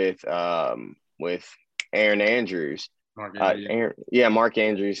comfortable with Aaron Andrews. Mark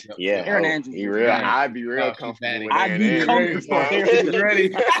Andrews. Yep. Yeah. Aaron Andrews. I'd be real comfortable with I'd be Aaron comfortable.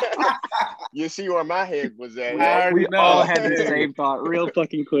 Andrews. You see where my head was at. We all had the same thought real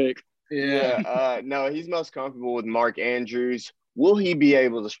fucking quick. Yeah. No, he's most comfortable with Mark Andrews. Will he be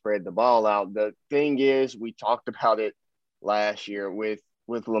able to spread the ball out? The thing is, we talked about it last year with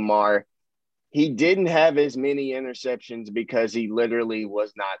Lamar. He didn't have as many interceptions because he literally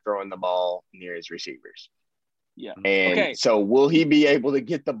was not throwing the ball near his receivers. Yeah. And so will he be able to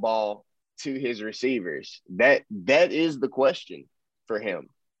get the ball to his receivers? That is the question for him.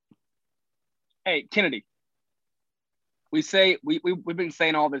 Hey, Kennedy. We've been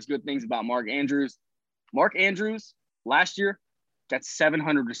saying all these good things about Mark Andrews. Mark Andrews last year got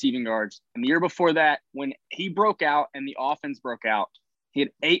 700 receiving yards. And the year before that, when he broke out and the offense broke out, he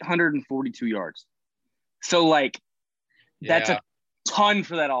had 842 yards. So, that's a ton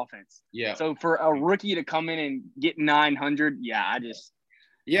for that offense. Yeah. So, for a rookie to come in and get 900,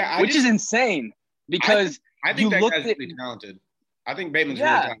 which is insane, because I think that guy's really talented. I think Bateman's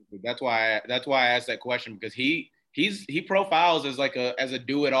really talented. That's why I asked that question, because he profiles as as a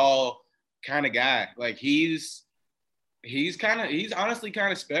do-it-all kind of guy. Like he's honestly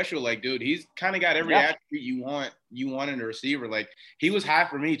kind of special. Like, dude, he's kind of got every attribute you want in a receiver. Like, he was high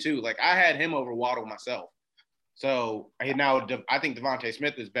for me too. Like, I had him over Waddle myself. So I think Devontae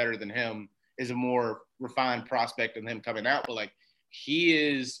Smith is better than him, is a more refined prospect than him coming out. But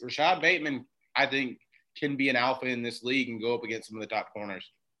Rashad Bateman, I think, can be an alpha in this league and go up against some of the top corners.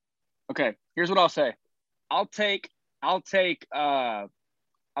 Okay, here's what I'll say. I'll take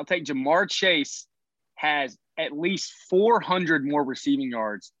Jamar Chase has at least 400 more receiving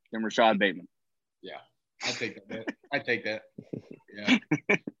yards than Rashad Bateman. Yeah, I take that. Yeah,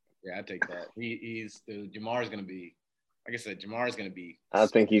 yeah, I take that. Jamar's going to be, like I said, Jamar's going to be. I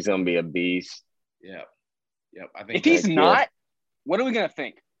think he's going to be a beast. Yeah, yep. I think if he's not, what are we going to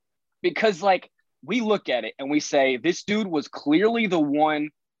think? Because we look at it and we say this dude was clearly the one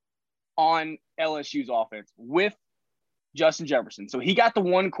on LSU's offense with Justin Jefferson. So he got the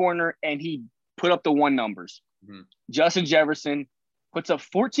one corner and he put up the one numbers. Mm-hmm. Justin Jefferson puts up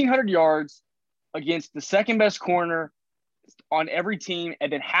 1,400 yards against the second best corner on every team.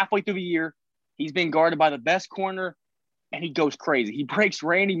 And then halfway through the year, he's been guarded by the best corner and he goes crazy. He breaks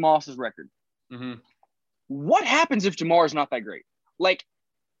Randy Moss's record. Mm-hmm. What happens if Jamar is not that great?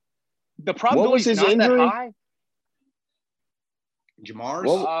 The probability is not injury? that high. Jamar's?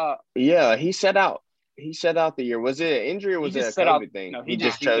 He set out. He set out the year. Was it an injury or was it a COVID thing? No, he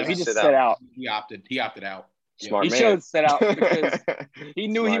just chose to sit out. out. He opted out. Smart man. He chose to sit out because he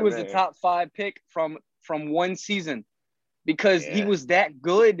knew he was man. a top 5 pick from one season, because he was that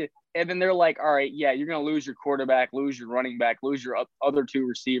good. And then they're like, all right, you're going to lose your quarterback, lose your running back, lose your other 2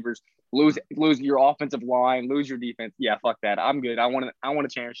 receivers, lose your offensive line, lose your defense. Yeah, fuck that. I'm good. I want a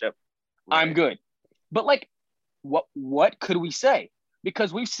championship. Right. I'm good. But what could we say?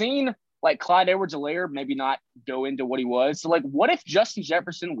 Because we've seen Clyde Edwards-Helaire maybe not go into what he was. So what if Justin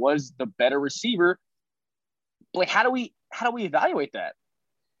Jefferson was the better receiver like, how do we evaluate that?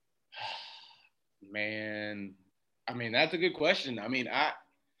 Man, I mean, that's a good question. I mean,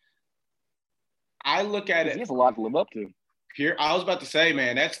 I look at it. He has a lot to live up to. Here, I was about to say,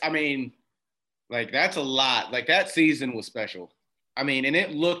 man, that's a lot. Like, that season was special. I mean, and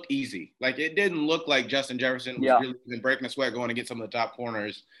it looked easy. Like, it didn't look like Justin Jefferson was really breaking a sweat going to get some of the top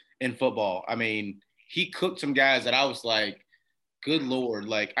corners in football. I mean, he cooked some guys that I was like, good Lord.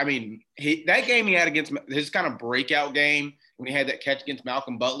 Like, I mean, that game he had against his kind of breakout game when he had that catch against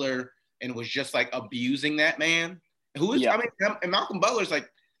Malcolm Butler and was just like abusing that man. Who is, I mean, and Malcolm Butler's like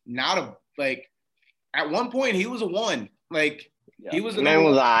not a, like, at one point he was a one. Like, he was a man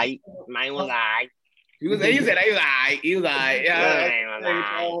was I. He was I.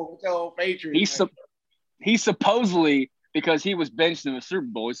 Yeah. Patriots. He supposedly, because he was benched in the Super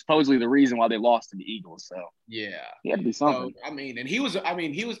Bowl, is supposedly the reason why they lost to the Eagles. So yeah, he had to be something. So, I mean, he was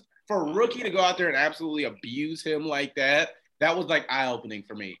for a rookie to go out there and absolutely abuse him like that. That was like eye opening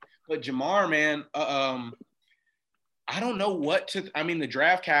for me. But Jamar, man, I don't know what to. I mean, the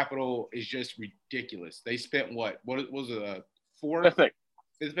draft capital is just ridiculous. They spent what was it? Fifth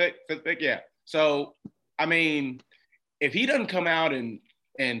pick, yeah. So, I mean, if he doesn't come out and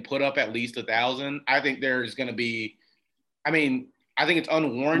put up at least 1,000, I think there's going to be. I mean, I think it's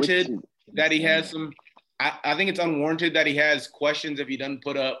unwarranted that he has some. I think it's unwarranted that he has questions if he doesn't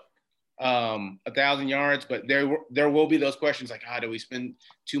put up 1,000 yards. But there will be those questions like, do we spend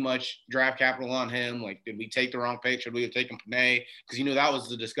too much draft capital on him? Like, did we take the wrong pick? Should we have taken Panay? Because that was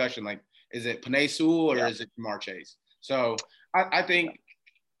the discussion. Like, is it Panay Sewell or is it Jamar Chase? So I don't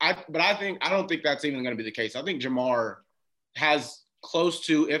think that's even going to be the case. I think Jamar has close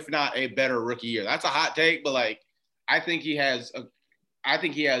to, if not a better rookie year. That's a hot take, but like, I think he has an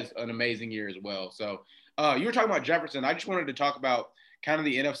amazing year as well. So you were talking about Jefferson. I just wanted to talk about kind of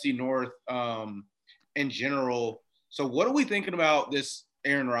the NFC North in general. So what are we thinking about this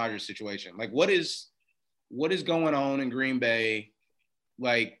Aaron Rodgers situation? Like, what is going on in Green Bay?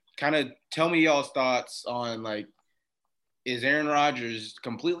 Like, kind of tell me y'all's thoughts on, like, is Aaron Rodgers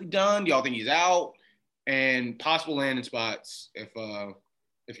completely done? Do y'all think he's out? And possible landing spots if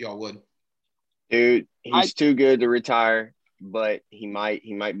y'all would. Dude, he's too good to retire, but he might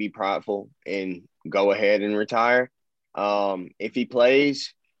be prideful and go ahead and retire. If he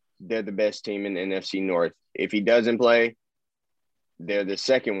plays, they're the best team in the NFC North. If he doesn't play, they're the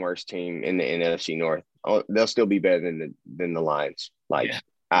second worst team in the NFC North. Oh, they'll still be better than the Lions. Like,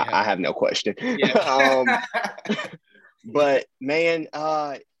 I have no question. Yeah. But man,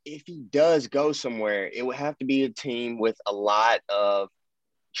 if he does go somewhere, it would have to be a team with a lot of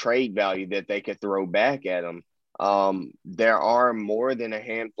trade value that they could throw back at him. There are more than a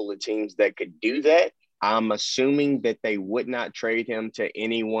handful of teams that could do that. I'm assuming that they would not trade him to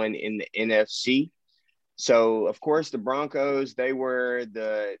anyone in the NFC. So, of course, the Broncos, they were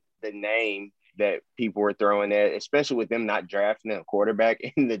the name that people were throwing at, especially with them not drafting a quarterback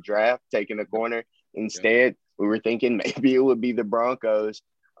in the draft, taking a corner. Instead, we were thinking maybe it would be the Broncos.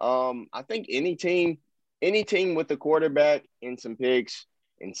 I think any team with a quarterback and some picks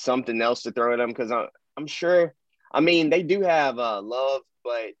and something else to throw at them, because I'm sure, I mean, they do have Love,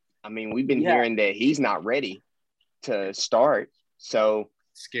 but, I mean, we've been hearing that he's not ready to start. So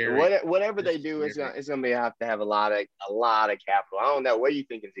scary. Whatever they do, it's going to have to have a lot of capital. I don't know. What are you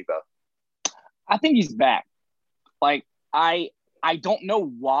thinking, Zibo? I think he's back. Like, I don't know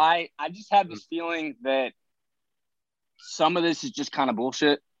why. I just have this feeling that some of this is just kind of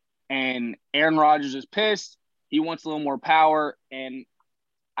bullshit. And Aaron Rodgers is pissed. He wants a little more power. And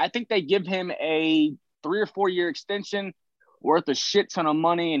I think they give him a 3 or 4 year extension worth a shit ton of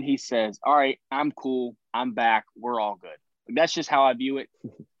money. And he says, all right, I'm cool. I'm back. We're all good. Like, that's just how I view it.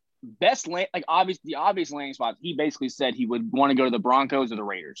 The obvious landing spots, he basically said he would want to go to the Broncos or the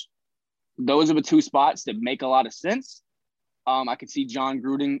Raiders. Those are the two spots that make a lot of sense. I could see John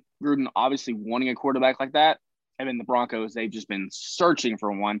Gruden obviously wanting a quarterback like that. And then the Broncos, they've just been searching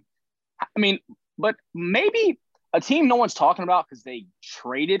for one. I mean, but maybe a team no one's talking about because they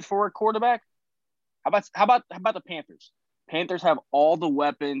traded for a quarterback. How about the Panthers? Panthers have all the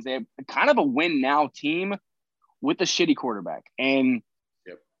weapons. They have kind of a win now team with a shitty quarterback. And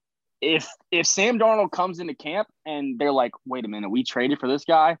if Sam Darnold comes into camp and they're like, wait a minute, we traded for this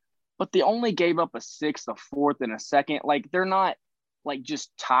guy, but they only gave up a sixth, a fourth, and a second. Like, they're not like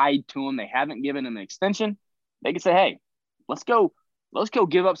just tied to him. They haven't given him an extension. They can say, hey, let's go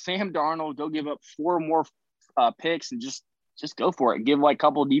give up Sam Darnold, go give up 4 more picks and just go for it. Give like a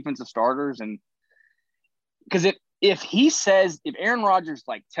couple of defensive starters. And because if Aaron Rodgers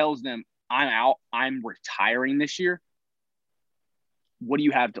like tells them, I'm out, I'm retiring this year, what do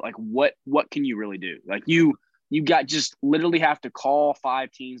you have to like, what can you really do? Like, you You got just literally have to call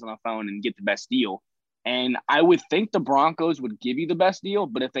 5 teams on the phone and get the best deal. And I would think the Broncos would give you the best deal,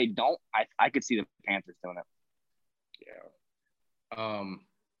 but if they don't, I could see the Panthers doing it. Yeah.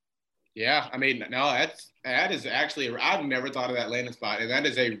 Yeah, I mean, no, that is actually – I've never thought of that landing spot, and that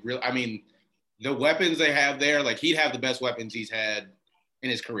is a real – I mean, the weapons they have there, like he'd have the best weapons he's had in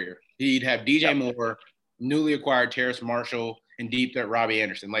his career. He'd have DJ Moore, newly acquired Terrace Marshall, and deep threat Robbie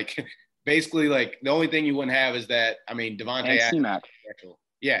Anderson. Like, basically, like, the only thing you wouldn't have is that, I mean, Devontae and C-Mac.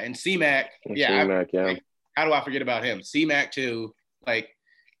 Yeah, and C-Mac. Yeah, like, how do I forget about him? C-Mac, too. Like,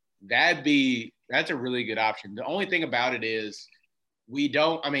 that's a really good option. The only thing about it is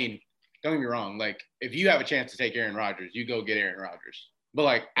don't get me wrong. Like, if you have a chance to take Aaron Rodgers, you go get Aaron Rodgers. But,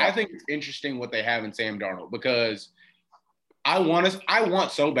 like, I think it's interesting what they have in Sam Darnold because I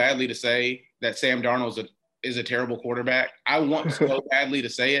want so badly to say that Sam Darnold is a terrible quarterback. I want so badly to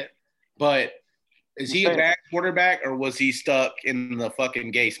say it. But is he a bad quarterback or was he stuck in the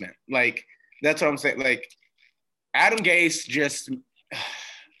fucking basement? Like, that's what I'm saying. Like, Adam Gase just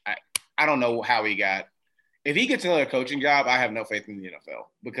I don't know how he got. If he gets another coaching job, I have no faith in the NFL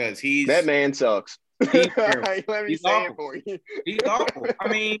because that man sucks. Let me say it for you. He's awful. I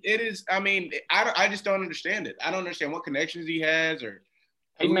mean, it is. I mean, I just don't understand it. I don't understand what connections he has or.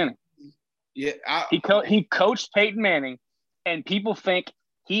 Peyton Manning. Yeah, he coached Peyton Manning, and people think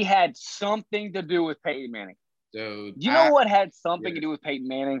he had something to do with Peyton Manning. Dude, you know what had something to do with Peyton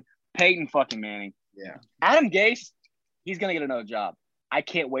Manning? Peyton fucking Manning. Yeah. Adam Gase, he's gonna get another job. I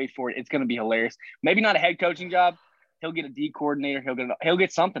can't wait for it. It's gonna be hilarious. Maybe not a head coaching job. He'll get a D coordinator. He'll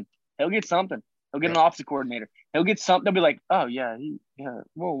get something. He'll get an offensive coordinator. He'll get something. They'll be like, oh yeah,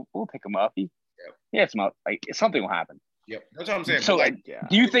 we'll pick him up. Some up. Like something will happen. Yep, that's what I'm saying. So,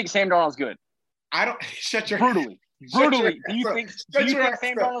 do you think Sam Darnold's good? I don't. Shut your brutally. Do you think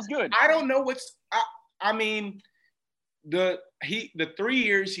Sam Darnold's good? I don't know what's. I mean, the 3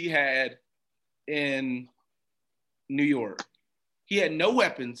 years he had in New York, he had no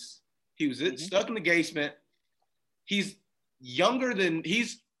weapons. He was stuck in the basement. He's younger than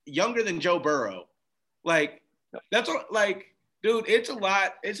Joe Burrow. Like, that's what, like, dude, it's a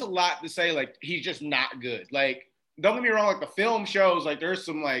lot to say, like, he's just not good. Like, don't get me wrong, like, the film shows, like, there's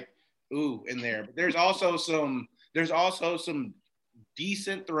some, like, ooh in there. But there's also some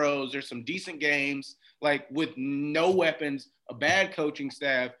decent throws. There's some decent games, like, with no weapons, a bad coaching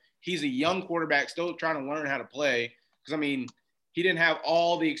staff. He's a young quarterback still trying to learn how to play. Because, I mean, he didn't have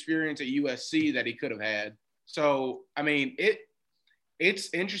all the experience at USC that he could have had. So, I mean,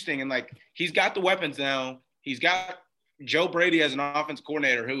 it's interesting. And, like, he's got the weapons now. He's got Joe Brady as an offensive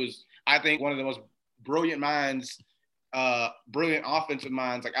coordinator who is, I think, one of the most brilliant offensive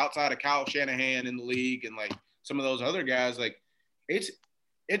minds, like, outside of Kyle Shanahan in the league and, like, some of those other guys. Like, it's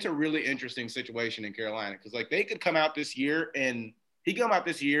a really interesting situation in Carolina because, like, they could come out this year and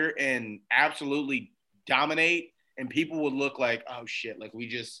absolutely dominate, and people would look like, oh shit, like, we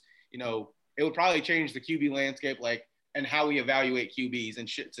just, it would probably change the QB landscape, like, and how we evaluate QBs in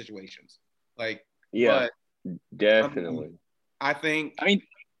shit situations. Like, yeah, definitely. I mean,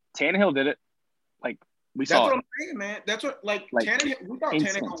 Tannehill did it. Like, we saw. That's what I'm saying, man. That's what, like Tannehill. We thought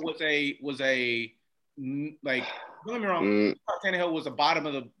Tannehill was a like. Don't get me wrong. We thought Tannehill was a bottom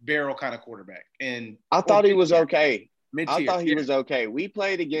of the barrel kind of quarterback, and I thought he was okay. Mid-tier. I thought he was okay. We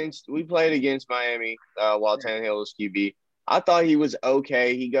played against Miami while Tannehill was QB. I thought he was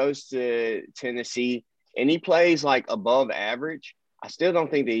okay. He goes to Tennessee and he plays like above average. I still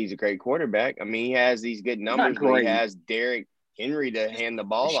don't think that he's a great quarterback. I mean, he has these good numbers where he has Derrick Henry to hand the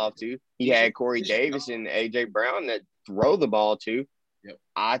ball off to. He had Corey Davis and A.J. Brown that throw the ball to. Yep.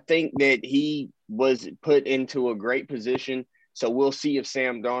 I think that he was put into a great position. So we'll see if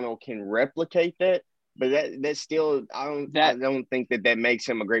Sam Darnold can replicate that. But that's still I don't think that makes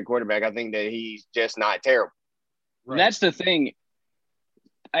him a great quarterback. I think that he's just not terrible. Right. That's the thing.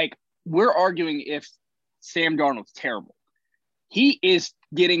 Like, we're arguing if Sam Darnold's terrible. He is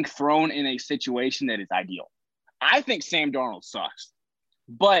getting thrown in a situation that is ideal. I think Sam Darnold sucks.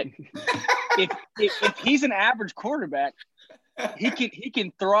 But if he's an average quarterback, he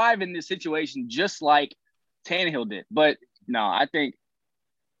can thrive in this situation just like Tannehill did. But no, I think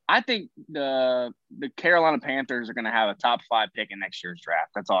the Carolina Panthers are going to have a top 5 pick in next year's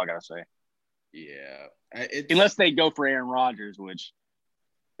draft. That's all I got to say. Yeah. Unless they go for Aaron Rodgers, which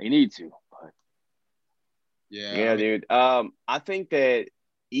they need to. But. Yeah, dude. I think that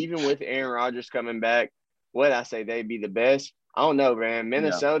even with Aaron Rodgers coming back, they'd be the best. I don't know, man.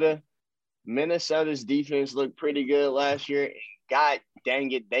 Minnesota's defense looked pretty good last year. And God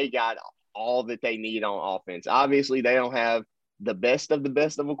dang it, they got all that they need on offense. Obviously, they don't have the best of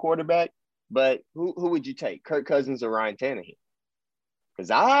a quarterback, But who would you take, Kirk Cousins or Ryan Tannehill? Because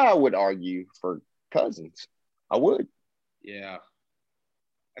I would argue for Cousins. I would. Yeah.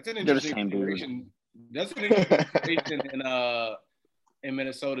 That's an They're the interesting same dude. situation. That's an interesting situation in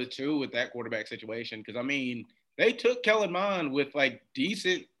Minnesota too with that quarterback situation. Because I mean, they took Kellen Mond with like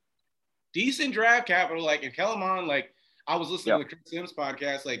decent draft capital. Like, and Kellen Mond, like I was listening to the Chris Sims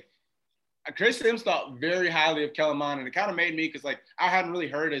podcast. Like Chris Sims thought very highly of Kellen Mond, and it kind of made me, because like I hadn't really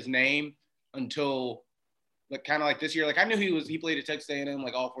heard his name until like kind of like this year. Like I knew he played at Texas A&M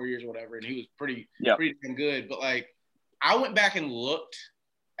like all 4 years or whatever, and he was pretty damn good. But like I went back and looked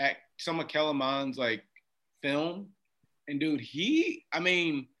at some of Kellen Mond's like film, and dude, he's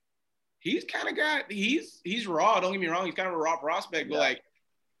kind of got he's raw. Don't get me wrong, he's kind of a raw prospect, but like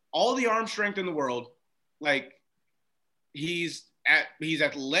all the arm strength in the world, like he's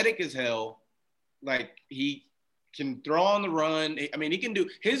athletic as hell, like he can throw on the run. I mean, he can do,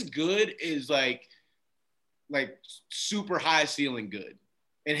 his good is like super high ceiling good,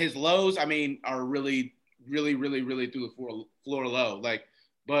 and his lows, I mean, are really through the floor low. Like,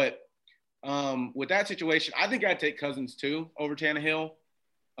 but with that situation, I think I'd take Cousins too over Tannehill.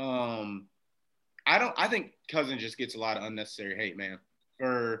 I think Cousins just gets a lot of unnecessary hate, man,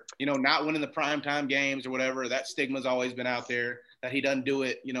 for, you know, not winning the primetime games or whatever. That stigma's always been out there that he doesn't do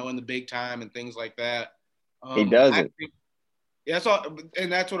it, you know, in the big time and things like that. He doesn't. That's all,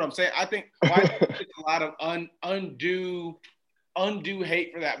 and that's what I'm saying. I think why it's a lot of undue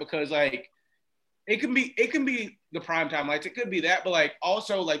hate for that, because like it can be the primetime lights, it could be that, but like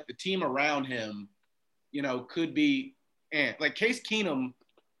also like the team around him, you know, could be, and like Case Keenum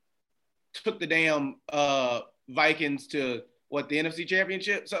took the damn Vikings to what, the NFC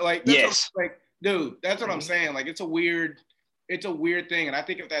Championship. So like that's like, dude, that's what I'm saying. Like it's a weird thing, and I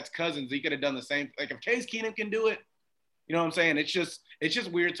think if that's Cousins, he could have done the same. Like if Case Keenum can do it, you know what I'm saying? It's just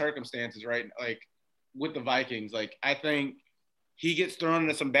weird circumstances, right? Like with the Vikings, like I think he gets thrown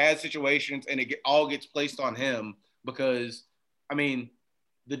into some bad situations, and it all gets placed on him, because, I mean,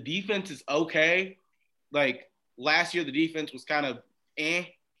 the defense is okay. Like last year, the defense was kind of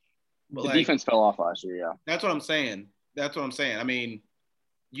but the like, defense fell off last year, yeah. That's what I'm saying. I mean,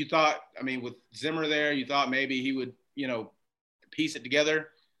 you thought, I mean, with Zimmer there, you thought maybe he would, you know, piece it together.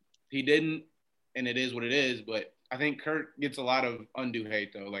 He didn't, and it is what it is. But I think Kirk gets a lot of undue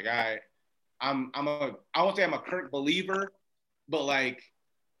hate, though. Like I won't say I'm a Kirk believer, but like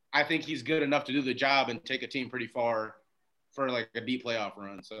I think he's good enough to do the job and take a team pretty far for like a deep playoff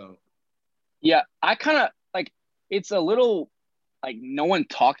run. So yeah, I kind of like, it's a little like no one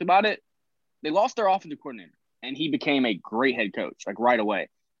talked about it. They lost their offensive coordinator, and he became a great head coach like right away.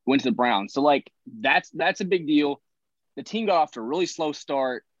 Went to the Browns, so like that's a big deal. The team got off to a really slow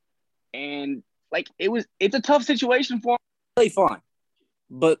start, and like it's a tough situation for him. Really fine,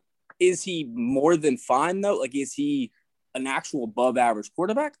 but is he more than fine though? Like, is he an actual above average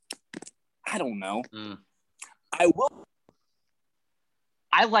quarterback? I don't know.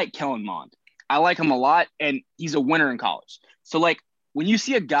 I like Kellen Mond. I like him a lot, and he's a winner in college. So like when you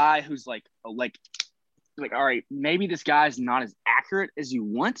see a guy who's like all right, maybe this guy's not as accurate as you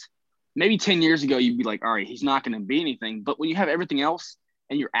want. Maybe 10 years ago you'd be like, all right, he's not going to be anything. But when you have everything else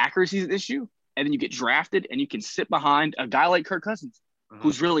and your accuracy is an issue, and then you get drafted and you can sit behind a guy like Kirk Cousins,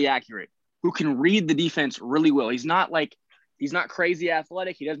 who's really accurate, who can read the defense really well. He's not crazy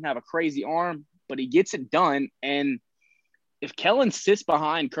athletic. He doesn't have a crazy arm, but he gets it done. And if Kellen sits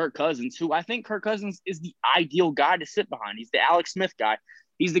behind Kirk Cousins, who I think Kirk Cousins is the ideal guy to sit behind. He's the Alex Smith guy.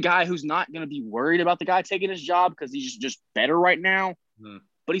 He's the guy who's not going to be worried about the guy taking his job because he's just better right now.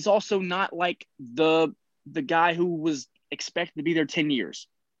 But he's also not like the guy who was expected to be there 10 years.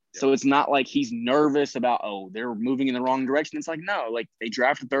 So it's not like he's nervous about, oh, they're moving in the wrong direction. It's like, no, like they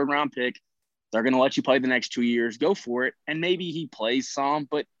draft a 3rd round pick. They're going to let you play the next 2 years. Go for it. And maybe he plays some,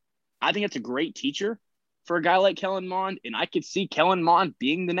 but I think it's a great teacher for a guy like Kellen Mond. And I could see Kellen Mond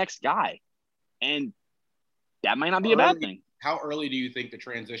being the next guy. And that might not be a bad thing. How early do you think the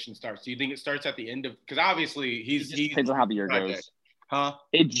transition starts? Do you think it starts at the end of – because obviously he depends on how the year goes. Huh?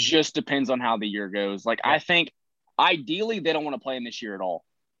 It just depends on how the year goes. Like, I think ideally they don't want to play him this year at all.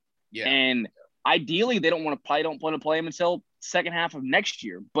 Yeah. And ideally they don't want to play him until second half of next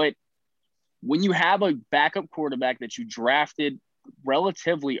year. But when you have a backup quarterback that you drafted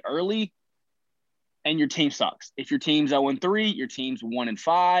relatively early and your team sucks, if your team's 0-3, your team's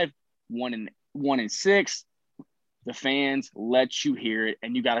 1-5, 1-6, the fans let you hear it,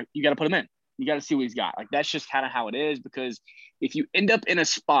 and you gotta put him in. You gotta see what he's got. Like, that's just kind of how it is, because if you end up in a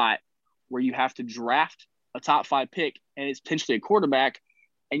spot where you have to draft a top 5 pick and it's potentially a quarterback,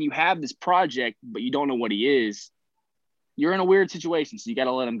 and you have this project but you don't know what he is, you're in a weird situation, so you got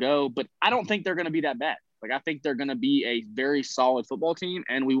to let them go. But I don't think they're going to be that bad. Like, I think they're going to be a very solid football team,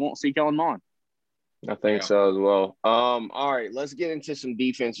 and we won't see Kellen Mond. I think so as well. All right, let's get into some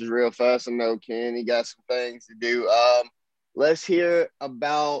defenses real fast. I know Kenny got some things to do. Let's hear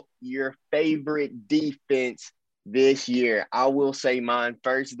about your favorite defense this year. I will say mine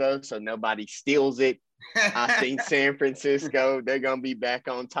first, though, so nobody steals it. I think San Francisco, they're going to be back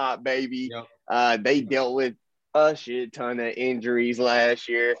on top, baby. Yep. They dealt with a shit ton of injuries last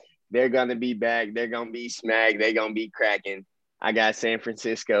year. They're going to be back. They're going to be smacked. They're going to be cracking. I got San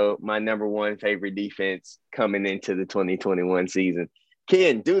Francisco, my number one favorite defense coming into the 2021 season.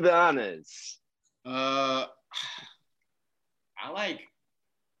 Ken, do the honors. I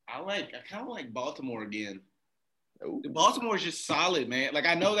kind of like Baltimore again. Ooh. Baltimore is just solid, man. Like,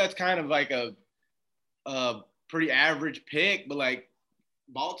 I know that's kind of like a pretty average pick, but like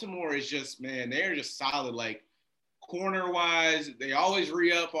Baltimore is just, man, they're just solid. Like, corner-wise, they always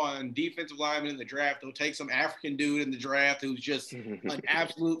re-up on defensive linemen in the draft. They'll take some African dude in the draft who's just an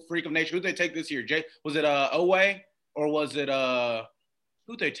absolute freak of nature. Who'd they take this year? Was it Owe, or was it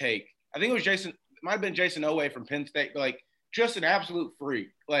who'd they take? I think it was Jason. It might have been Jason Owe from Penn State. But like, just an absolute freak,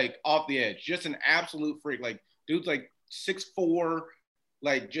 like off the edge. Just an absolute freak. Like, dude's like 6'4",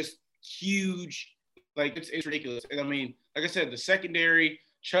 like just huge. Like, it's ridiculous. And I mean, like I said, the secondary: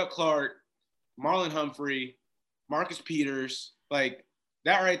 Chuck Clark, Marlon Humphrey, Marcus Peters, like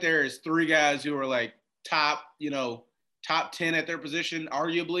that right there is three guys who are like top 10 at their position,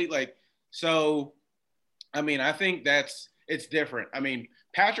 arguably. Like, so, I mean, I think it's different. I mean,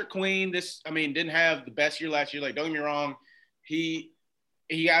 Patrick Queen, didn't have the best year last year. Like, don't get me wrong. He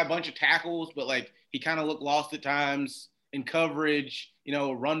got a bunch of tackles, but like he kind of looked lost at times in coverage,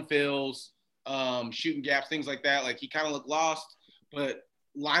 run fills, shooting gaps, things like that. Like, he kind of looked lost, but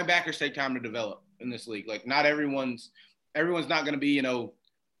linebackers take time to develop in this league. Like, not everyone's not going to be,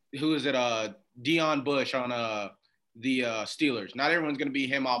 who is it? Deion Bush on the Steelers. Not everyone's going to be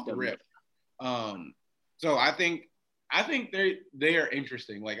him off the rip. So I think they are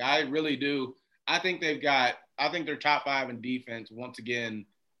interesting. Like, I really do. I think they're top 5 in defense once again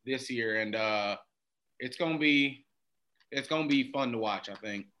this year, and it's gonna be fun to watch, I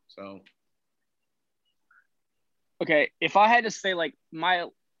think. So, okay, if I had to say like my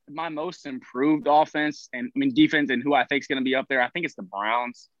most improved offense and defense and who I think is going to be up there, I think it's the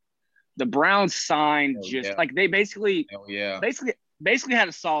Browns. The Browns signed like they basically had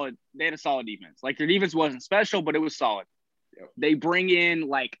a solid defense. Like, their defense wasn't special, but it was solid. Yep. They bring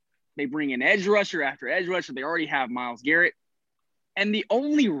in edge rusher after edge rusher. They already have Myles Garrett. And the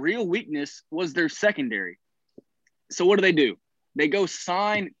only real weakness was their secondary. So what do? They go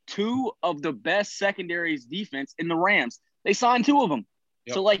sign 2 of the best secondaries defense in the Rams. They signed 2 of them.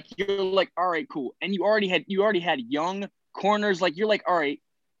 Yep. So like, you're like, all right, cool. And you already had young corners. Like, you're like, all right,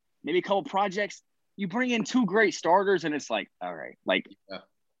 maybe a couple projects. You bring in 2 great starters, and it's like, all right, like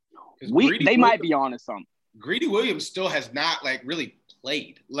they might be on to something. Greedy Williams still has not like really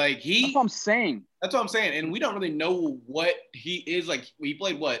played. Like, that's what I'm saying. And we don't really know what he is. Like, he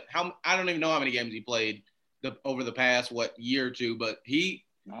played what? I don't even know how many games he played over the past year or two, but he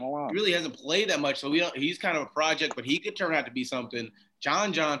really hasn't played that much. So he's kind of a project, but he could turn out to be something.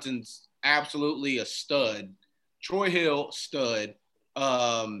 John Johnson's absolutely a stud. Troy Hill, stud.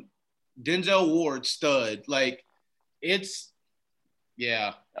 Denzel Ward, stud. Like, it's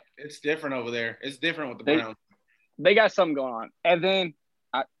different over there. It's different with the Browns. They got something going on. And then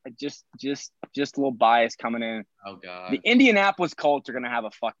I just a little bias coming in. Oh, God. The Indianapolis Colts are going to have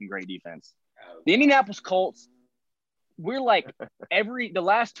a fucking great defense. The Indianapolis Colts, we're like the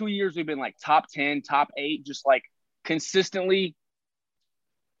last 2 years we've been like top 10, top 8, just like consistently.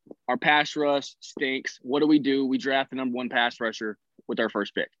 Our pass rush stinks. What do? We draft the number 1 pass rusher with our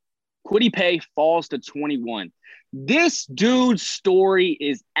first pick. Kwity Paye falls to 21. This dude's story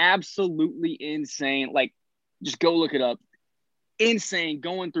is absolutely insane. Like, just go look it up. Insane,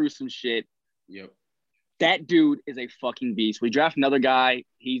 going through some shit. Yep. That dude is a fucking beast. We draft another guy.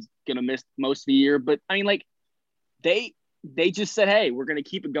 He's going to miss most of the year. But, I mean, like, they just said, hey, we're going to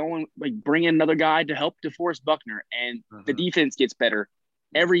keep it going. Like, bring in another guy to help DeForest Buckner. And the defense gets better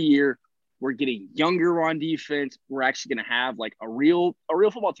every year. We're getting younger on defense. We're actually going to have, like, a real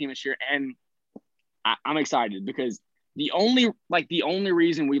football team this year. And I'm excited because the only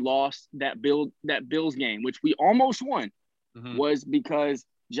reason we lost that Bills game, which we almost won, was because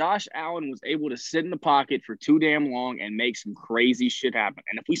Josh Allen was able to sit in the pocket for too damn long and make some crazy shit happen.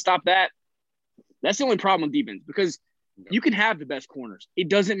 And if we stop that, that's the only problem with defense, because you can have the best corners. It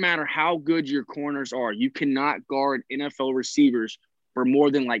doesn't matter how good your corners are. You cannot guard NFL receivers for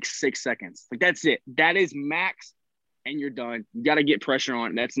more than like 6 seconds. Like, that's it. That is max and you're done. You got to get pressure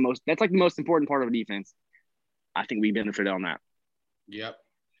on. That's like the most important part of a defense. I think we benefited on that. Yep.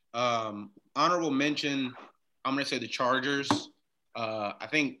 Honorable mention, I'm going to say the Chargers. I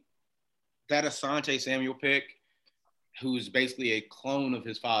think that Asante Samuel pick, who's basically a clone of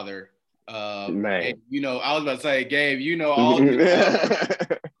his father. Man. Gabe, I was about to say, Gabe, all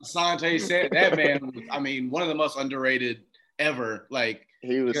Asante said that man was, one of the most underrated ever. Like,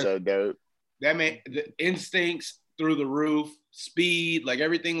 he was so dope. That man, the instincts through the roof, speed, like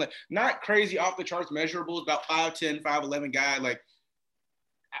everything, like not crazy off the charts measurables, about 5'10", 5'11" guy, like,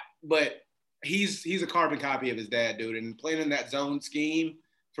 but he's a carbon copy of his dad, dude. And playing in that zone scheme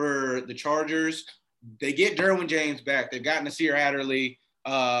for the Chargers, they get Derwin James back. They've got Nasir Adderley,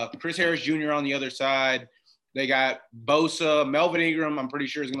 Chris Harris Jr. on the other side. They got Bosa, Melvin Ingram. I'm pretty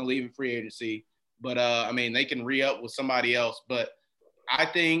sure is going to leave in free agency, but they can re-up with somebody else. But I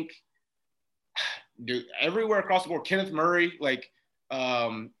think, dude, everywhere across the board, Kenneth Murray, like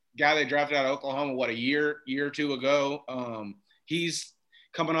guy they drafted out of Oklahoma, a year or two ago. He's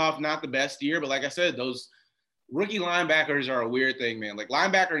coming off not the best year, but like I said, those rookie linebackers are a weird thing, man. Like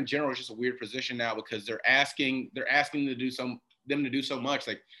linebacker in general is just a weird position now because they're asking to do so much.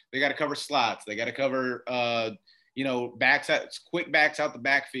 Like they got to cover slots, they got to cover quick backs out the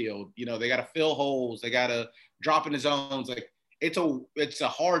backfield. They got to fill holes, they got to drop into zones. Like it's a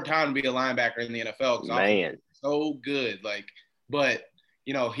hard time to be a linebacker in the NFL. Man, so good. Like, but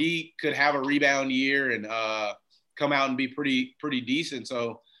he could have a rebound year and come out and be pretty decent.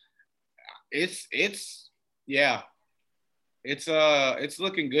 So it's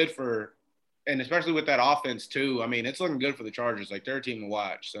looking good for, and especially with that offense too. It's looking good for the Chargers. Like they're a team to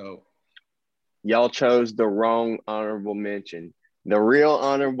watch. So y'all chose the wrong honorable mention. The real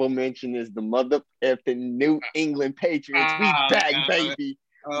honorable mention is the mother effing New England Patriots. We back, baby.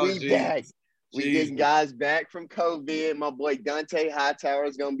 We back. We getting guys back from COVID. My boy Dante Hightower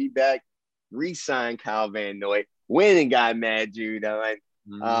is gonna be back. Re-sign Kyle Van Noy. Winning guy Matt Judon.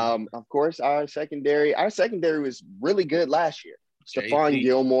 Of course, our secondary was really good last year. Stephon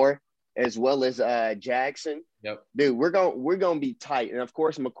Gilmore as well as Jackson. Yep. Dude, we're gonna be tight. And of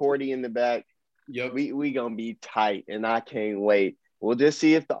course, McCourty in the back. Yep. We gonna be tight, and I can't wait. We'll just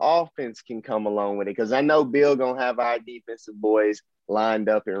see if the offense can come along with it, because I know Bill gonna have our defensive boys lined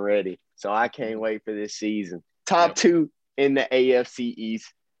up and ready. So I can't wait for this season. Top two in the AFC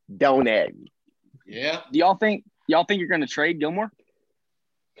East. Don't at me. Yeah. Do y'all think you're gonna trade Gilmore?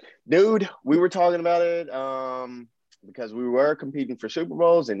 Dude, we were talking about it because we were competing for Super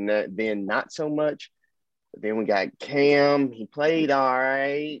Bowls, and then not so much. But then we got Cam. He played all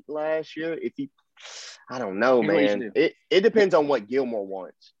right last year. I don't know, man. It depends on what Gilmore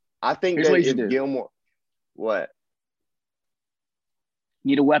wants. I think that if Gilmore – what?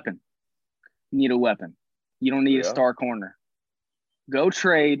 Need a weapon. You don't need a star corner. Go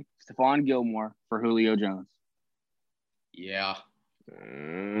trade Stephon Gilmore for Julio Jones. Yeah.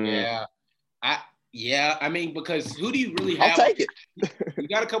 Because who do you really have? I'll take it. You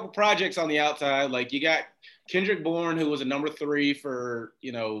got a couple projects on the outside. Like you got Kendrick Bourne, who was a number 3 for,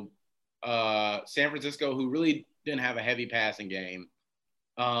 San Francisco, who really didn't have a heavy passing game.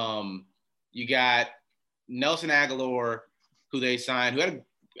 You got Nelson Aguilar, who they signed, who had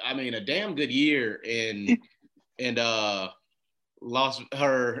a damn good year in Las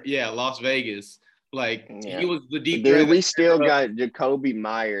Vegas. He was the deep. Dude, we still got Jacoby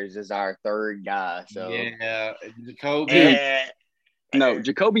Myers as our third guy. So Jacoby. No,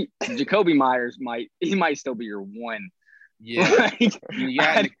 Jacoby Myers might still be your one. Yeah.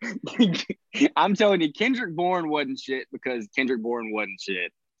 I'm telling you, Kendrick Bourne wasn't shit because Kendrick Bourne wasn't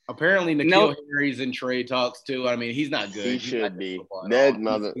shit. Apparently, N'Keal Harry's in trade talks too. He's not good. He should be. That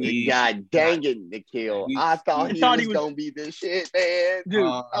mother. God dang it, N'Keal. I thought he was gonna be this shit, man. Dude,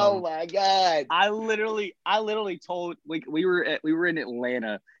 oh my God. I literally told we were in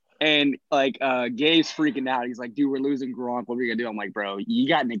Atlanta, and Gabe's freaking out. He's like, dude, we're losing Gronk. What are we gonna do? I'm like, bro, you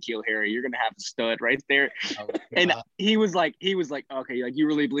got N'Keal Harry. You're gonna have a stud right there. And he was like, okay, like you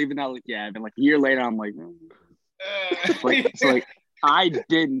really believe in that? Like, yeah. And then a year later, I'm like, I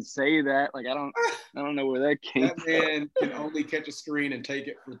didn't say that. Like, I don't know where that came from. That man can only catch a screen and take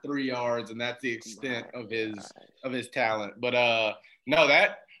it for 3 yards, and that's the extent of his talent. But no,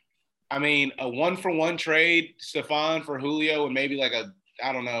 a 1-for-1 trade, Stephon for Julio, and maybe like a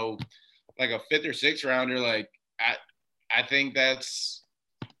 5th or 6th rounder. Like, I think that's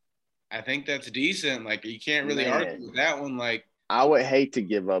decent. Like, you can't really argue with that one. Like, I would hate to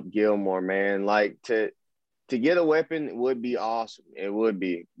give up Gilmore, man. Like to to get a weapon would be awesome. It would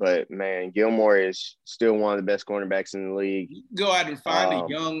be. But, man, Gilmore is still one of the best cornerbacks in the league. You can go out and find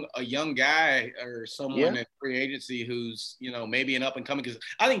a young guy or someone at free agency who's, maybe an up-and-coming. Because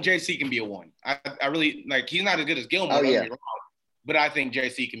I think JC can be a one. I really – like, he's not as good as Gilmore, don't get me wrong, but I think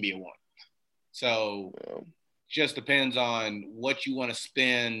JC can be a one. So, just depends on what you want to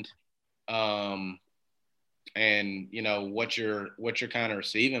spend and, what you're kind of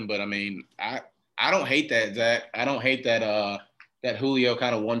receiving. But, I mean, I don't hate that, Zach. I don't hate that that Julio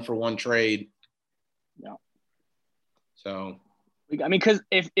kind of one-for-one trade. Yeah. So, I mean, because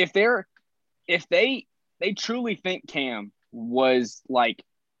if they truly think Cam was like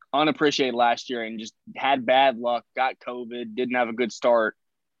unappreciated last year and just had bad luck, got COVID, didn't have a good start,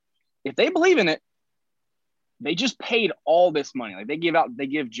 if they believe in it, they just paid all this money. Like they give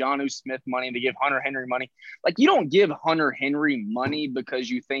Jonnu Smith money, they give Hunter Henry money. Like you don't give Hunter Henry money because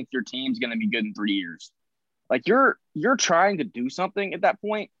you think your team's going to be good in 3 years. Like you're trying to do something at that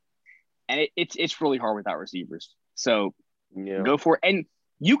point, and it's really hard without receivers. So go for it. And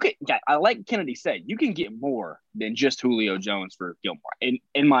you could, I like Kennedy said, you can get more than just Julio Jones for Gilmore,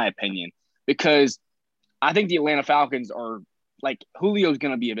 in my opinion, because I think the Atlanta Falcons are like Julio's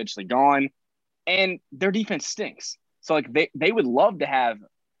going to be eventually gone. And their defense stinks. So, like, they would love to have,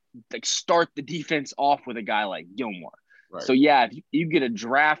 like, start the defense off with a guy like Gilmore. Right. So, yeah, if you get a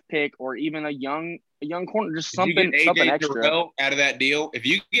draft pick or even a young corner, just something extra. Terrell out of that deal, if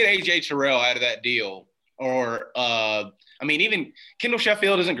you get A.J. Terrell out of that deal, or, even Kendall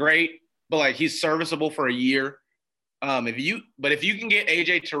Sheffield isn't great, but, like, he's serviceable for a year. If you can get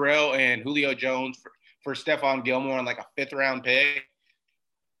A.J. Terrell and Julio Jones for Stephon Gilmore on, like, a fifth-round pick,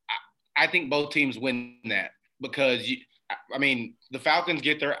 I think both teams win that because the Falcons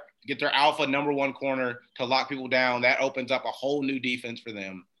get their alpha number one corner to lock people down. That opens up a whole new defense for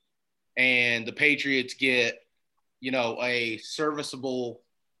them. And the Patriots get, a serviceable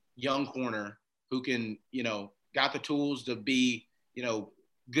young corner who can, got the tools to be,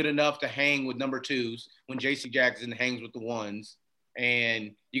 good enough to hang with number twos when J.C. Jackson hangs with the ones.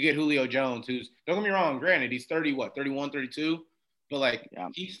 And you get Julio Jones, who's, don't get me wrong, granted, he's 31, 32. But, like,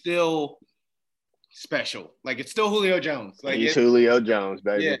 he's still special. Like, it's still Julio Jones. Like, he's Julio Jones,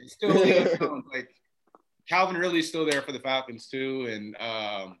 baby. Yeah, it's still Julio Jones. Like, Calvin Ridley's still there for the Falcons, too. And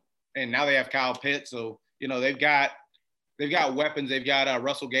now they have Kyle Pitts. So, they've got weapons. They've got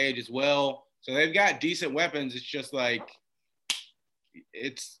Russell Gage as well. So they've got decent weapons. It's just, like,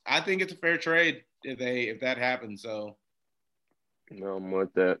 I think it's a fair trade if that happens. So. No, I'm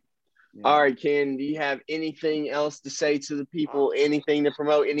with that. Yeah. All right, Ken, do you have anything else to say to the people? Anything to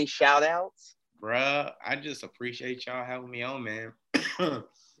promote? Any shout-outs? Bruh, I just appreciate y'all having me on, man.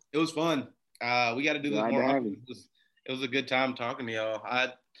 It was fun. We got to do this more often. It was a good time talking to y'all.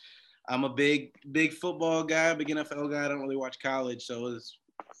 I'm a big football guy, big NFL guy. I don't really watch college, so it was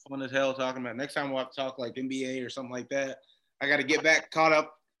fun as hell talking about it. Next time we'll have to talk like NBA or something like that. I got to get back caught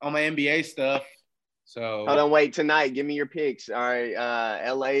up on my NBA stuff. So hold on, wait, tonight, give me your picks. All right,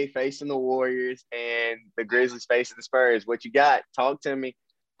 LA facing the Warriors and the Grizzlies facing the Spurs. What you got? Talk to me.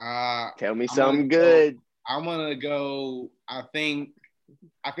 Tell me something good. I'm gonna go. I think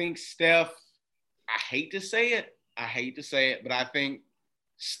Steph. I hate to say it, but I think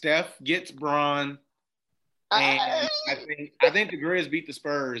Steph gets Bron, and I think the Grizz beat the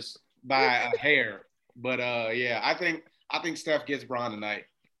Spurs by a hair. But yeah, I think Steph gets Bron tonight.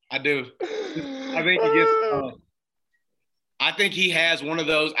 I do. I think he gets. I think he has one of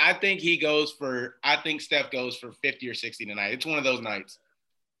those. I think Steph goes for 50 or 60 tonight. It's one of those nights.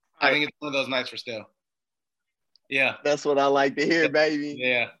 I think it's one of those nights for Steph. Yeah. That's what I like to hear, baby.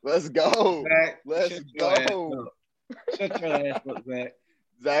 Yeah. Let's go. Zach, Let's go. Shut your ass up, Zach.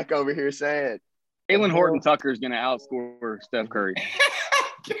 Zach over here saying. Jalen Horton Tucker is going to outscore Steph Curry.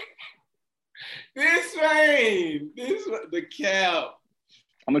 The cap.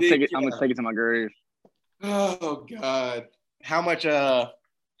 I'm gonna take it to my grave. Oh God! How many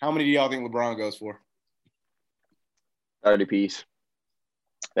do y'all think LeBron goes for? 30 piece.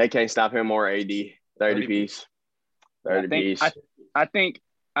 They can't stop him or AD. 30 piece. 30 piece. I think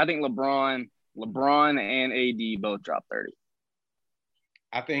LeBron and AD both drop 30.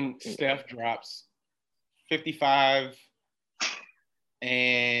 I think Steph drops 55,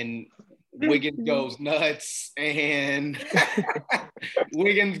 and Wiggins goes nuts, and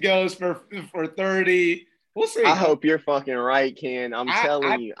Wiggins goes for 30. We'll see. I hope you're fucking right, Ken. I'm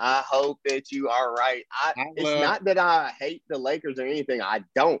telling you. I hope that you are right. It's not that I hate the Lakers or anything. I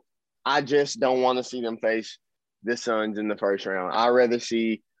don't. I just don't want to see them face the Suns in the first round. I'd rather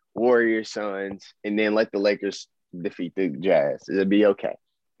see Warriors, Suns, and then let the Lakers defeat the Jazz. It'll be okay.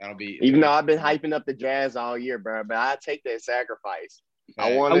 That'll be Even though I've been hyping up the Jazz all year, bro, but I take that sacrifice.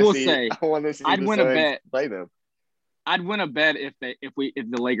 I want to see I'd the win a Suns bet. play them. I'd win a bet if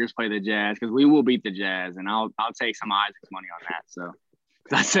the Lakers play the Jazz, because we will beat the Jazz, and I'll take some Isaac's money on that. So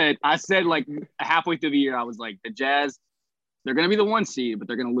I said like halfway through the year, I was like, the Jazz, they're gonna be the 1 seed, but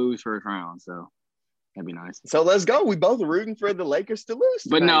they're gonna lose first round. So that'd be nice. So let's go. We both rooting for the Lakers to lose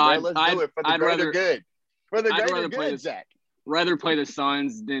tonight, But no, bro. Let's do it for the greater good. For the greater good, Zach. Rather play the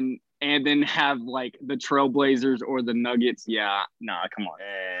Suns than have like the Trailblazers or the Nuggets. Yeah, nah, come on.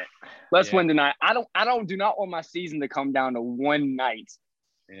 Let's win tonight. I do not want my season to come down to one night.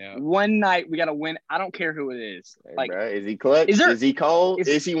 Yeah. One night we gotta win. I don't care who it is. Hey, like, bro, is he clutch? Is he cold?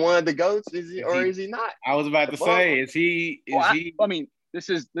 Is he one of the GOATs? Is he not? I was about to say, is he? I mean, this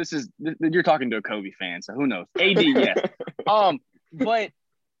is you're talking to a Kobe fan, so who knows? AD, yes. But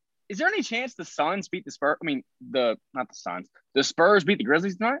is there any chance the Suns beat the Spurs? I mean, not the Suns. The Spurs beat the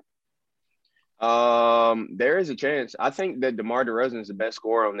Grizzlies tonight? There is a chance. I think that DeMar DeRozan is the best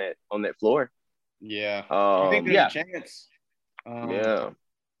scorer on that floor. Yeah. I think there's a chance. Yeah.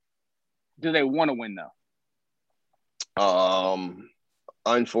 Do they want to win though?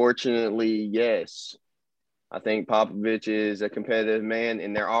 Unfortunately, yes. I think Popovich is a competitive man,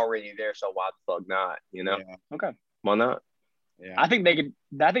 and they're already there. So why the fuck not? You know? Yeah. Okay. Why not? Yeah. I think they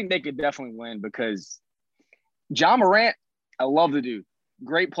could definitely win, because John Morant, I love the dude.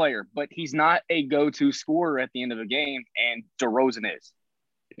 Great player, but he's not a go-to scorer at the end of the game, and DeRozan is.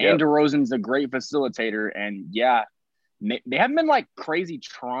 Yep. And DeRozan's a great facilitator, and they haven't been like crazy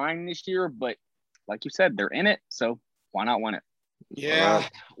trying this year, but like you said, they're in it, so why not win it? Yeah,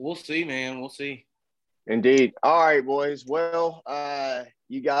 we'll see, man. We'll see. Indeed. All right, boys. Well,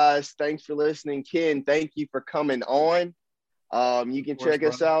 you guys, thanks for listening. Ken, thank you for coming on. You can check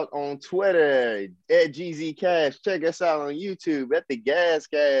us out on Twitter at GZCast. Check us out on YouTube at the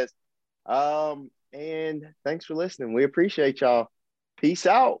GaZcast. And thanks for listening. We appreciate y'all. Peace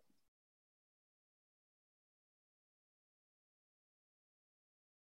out.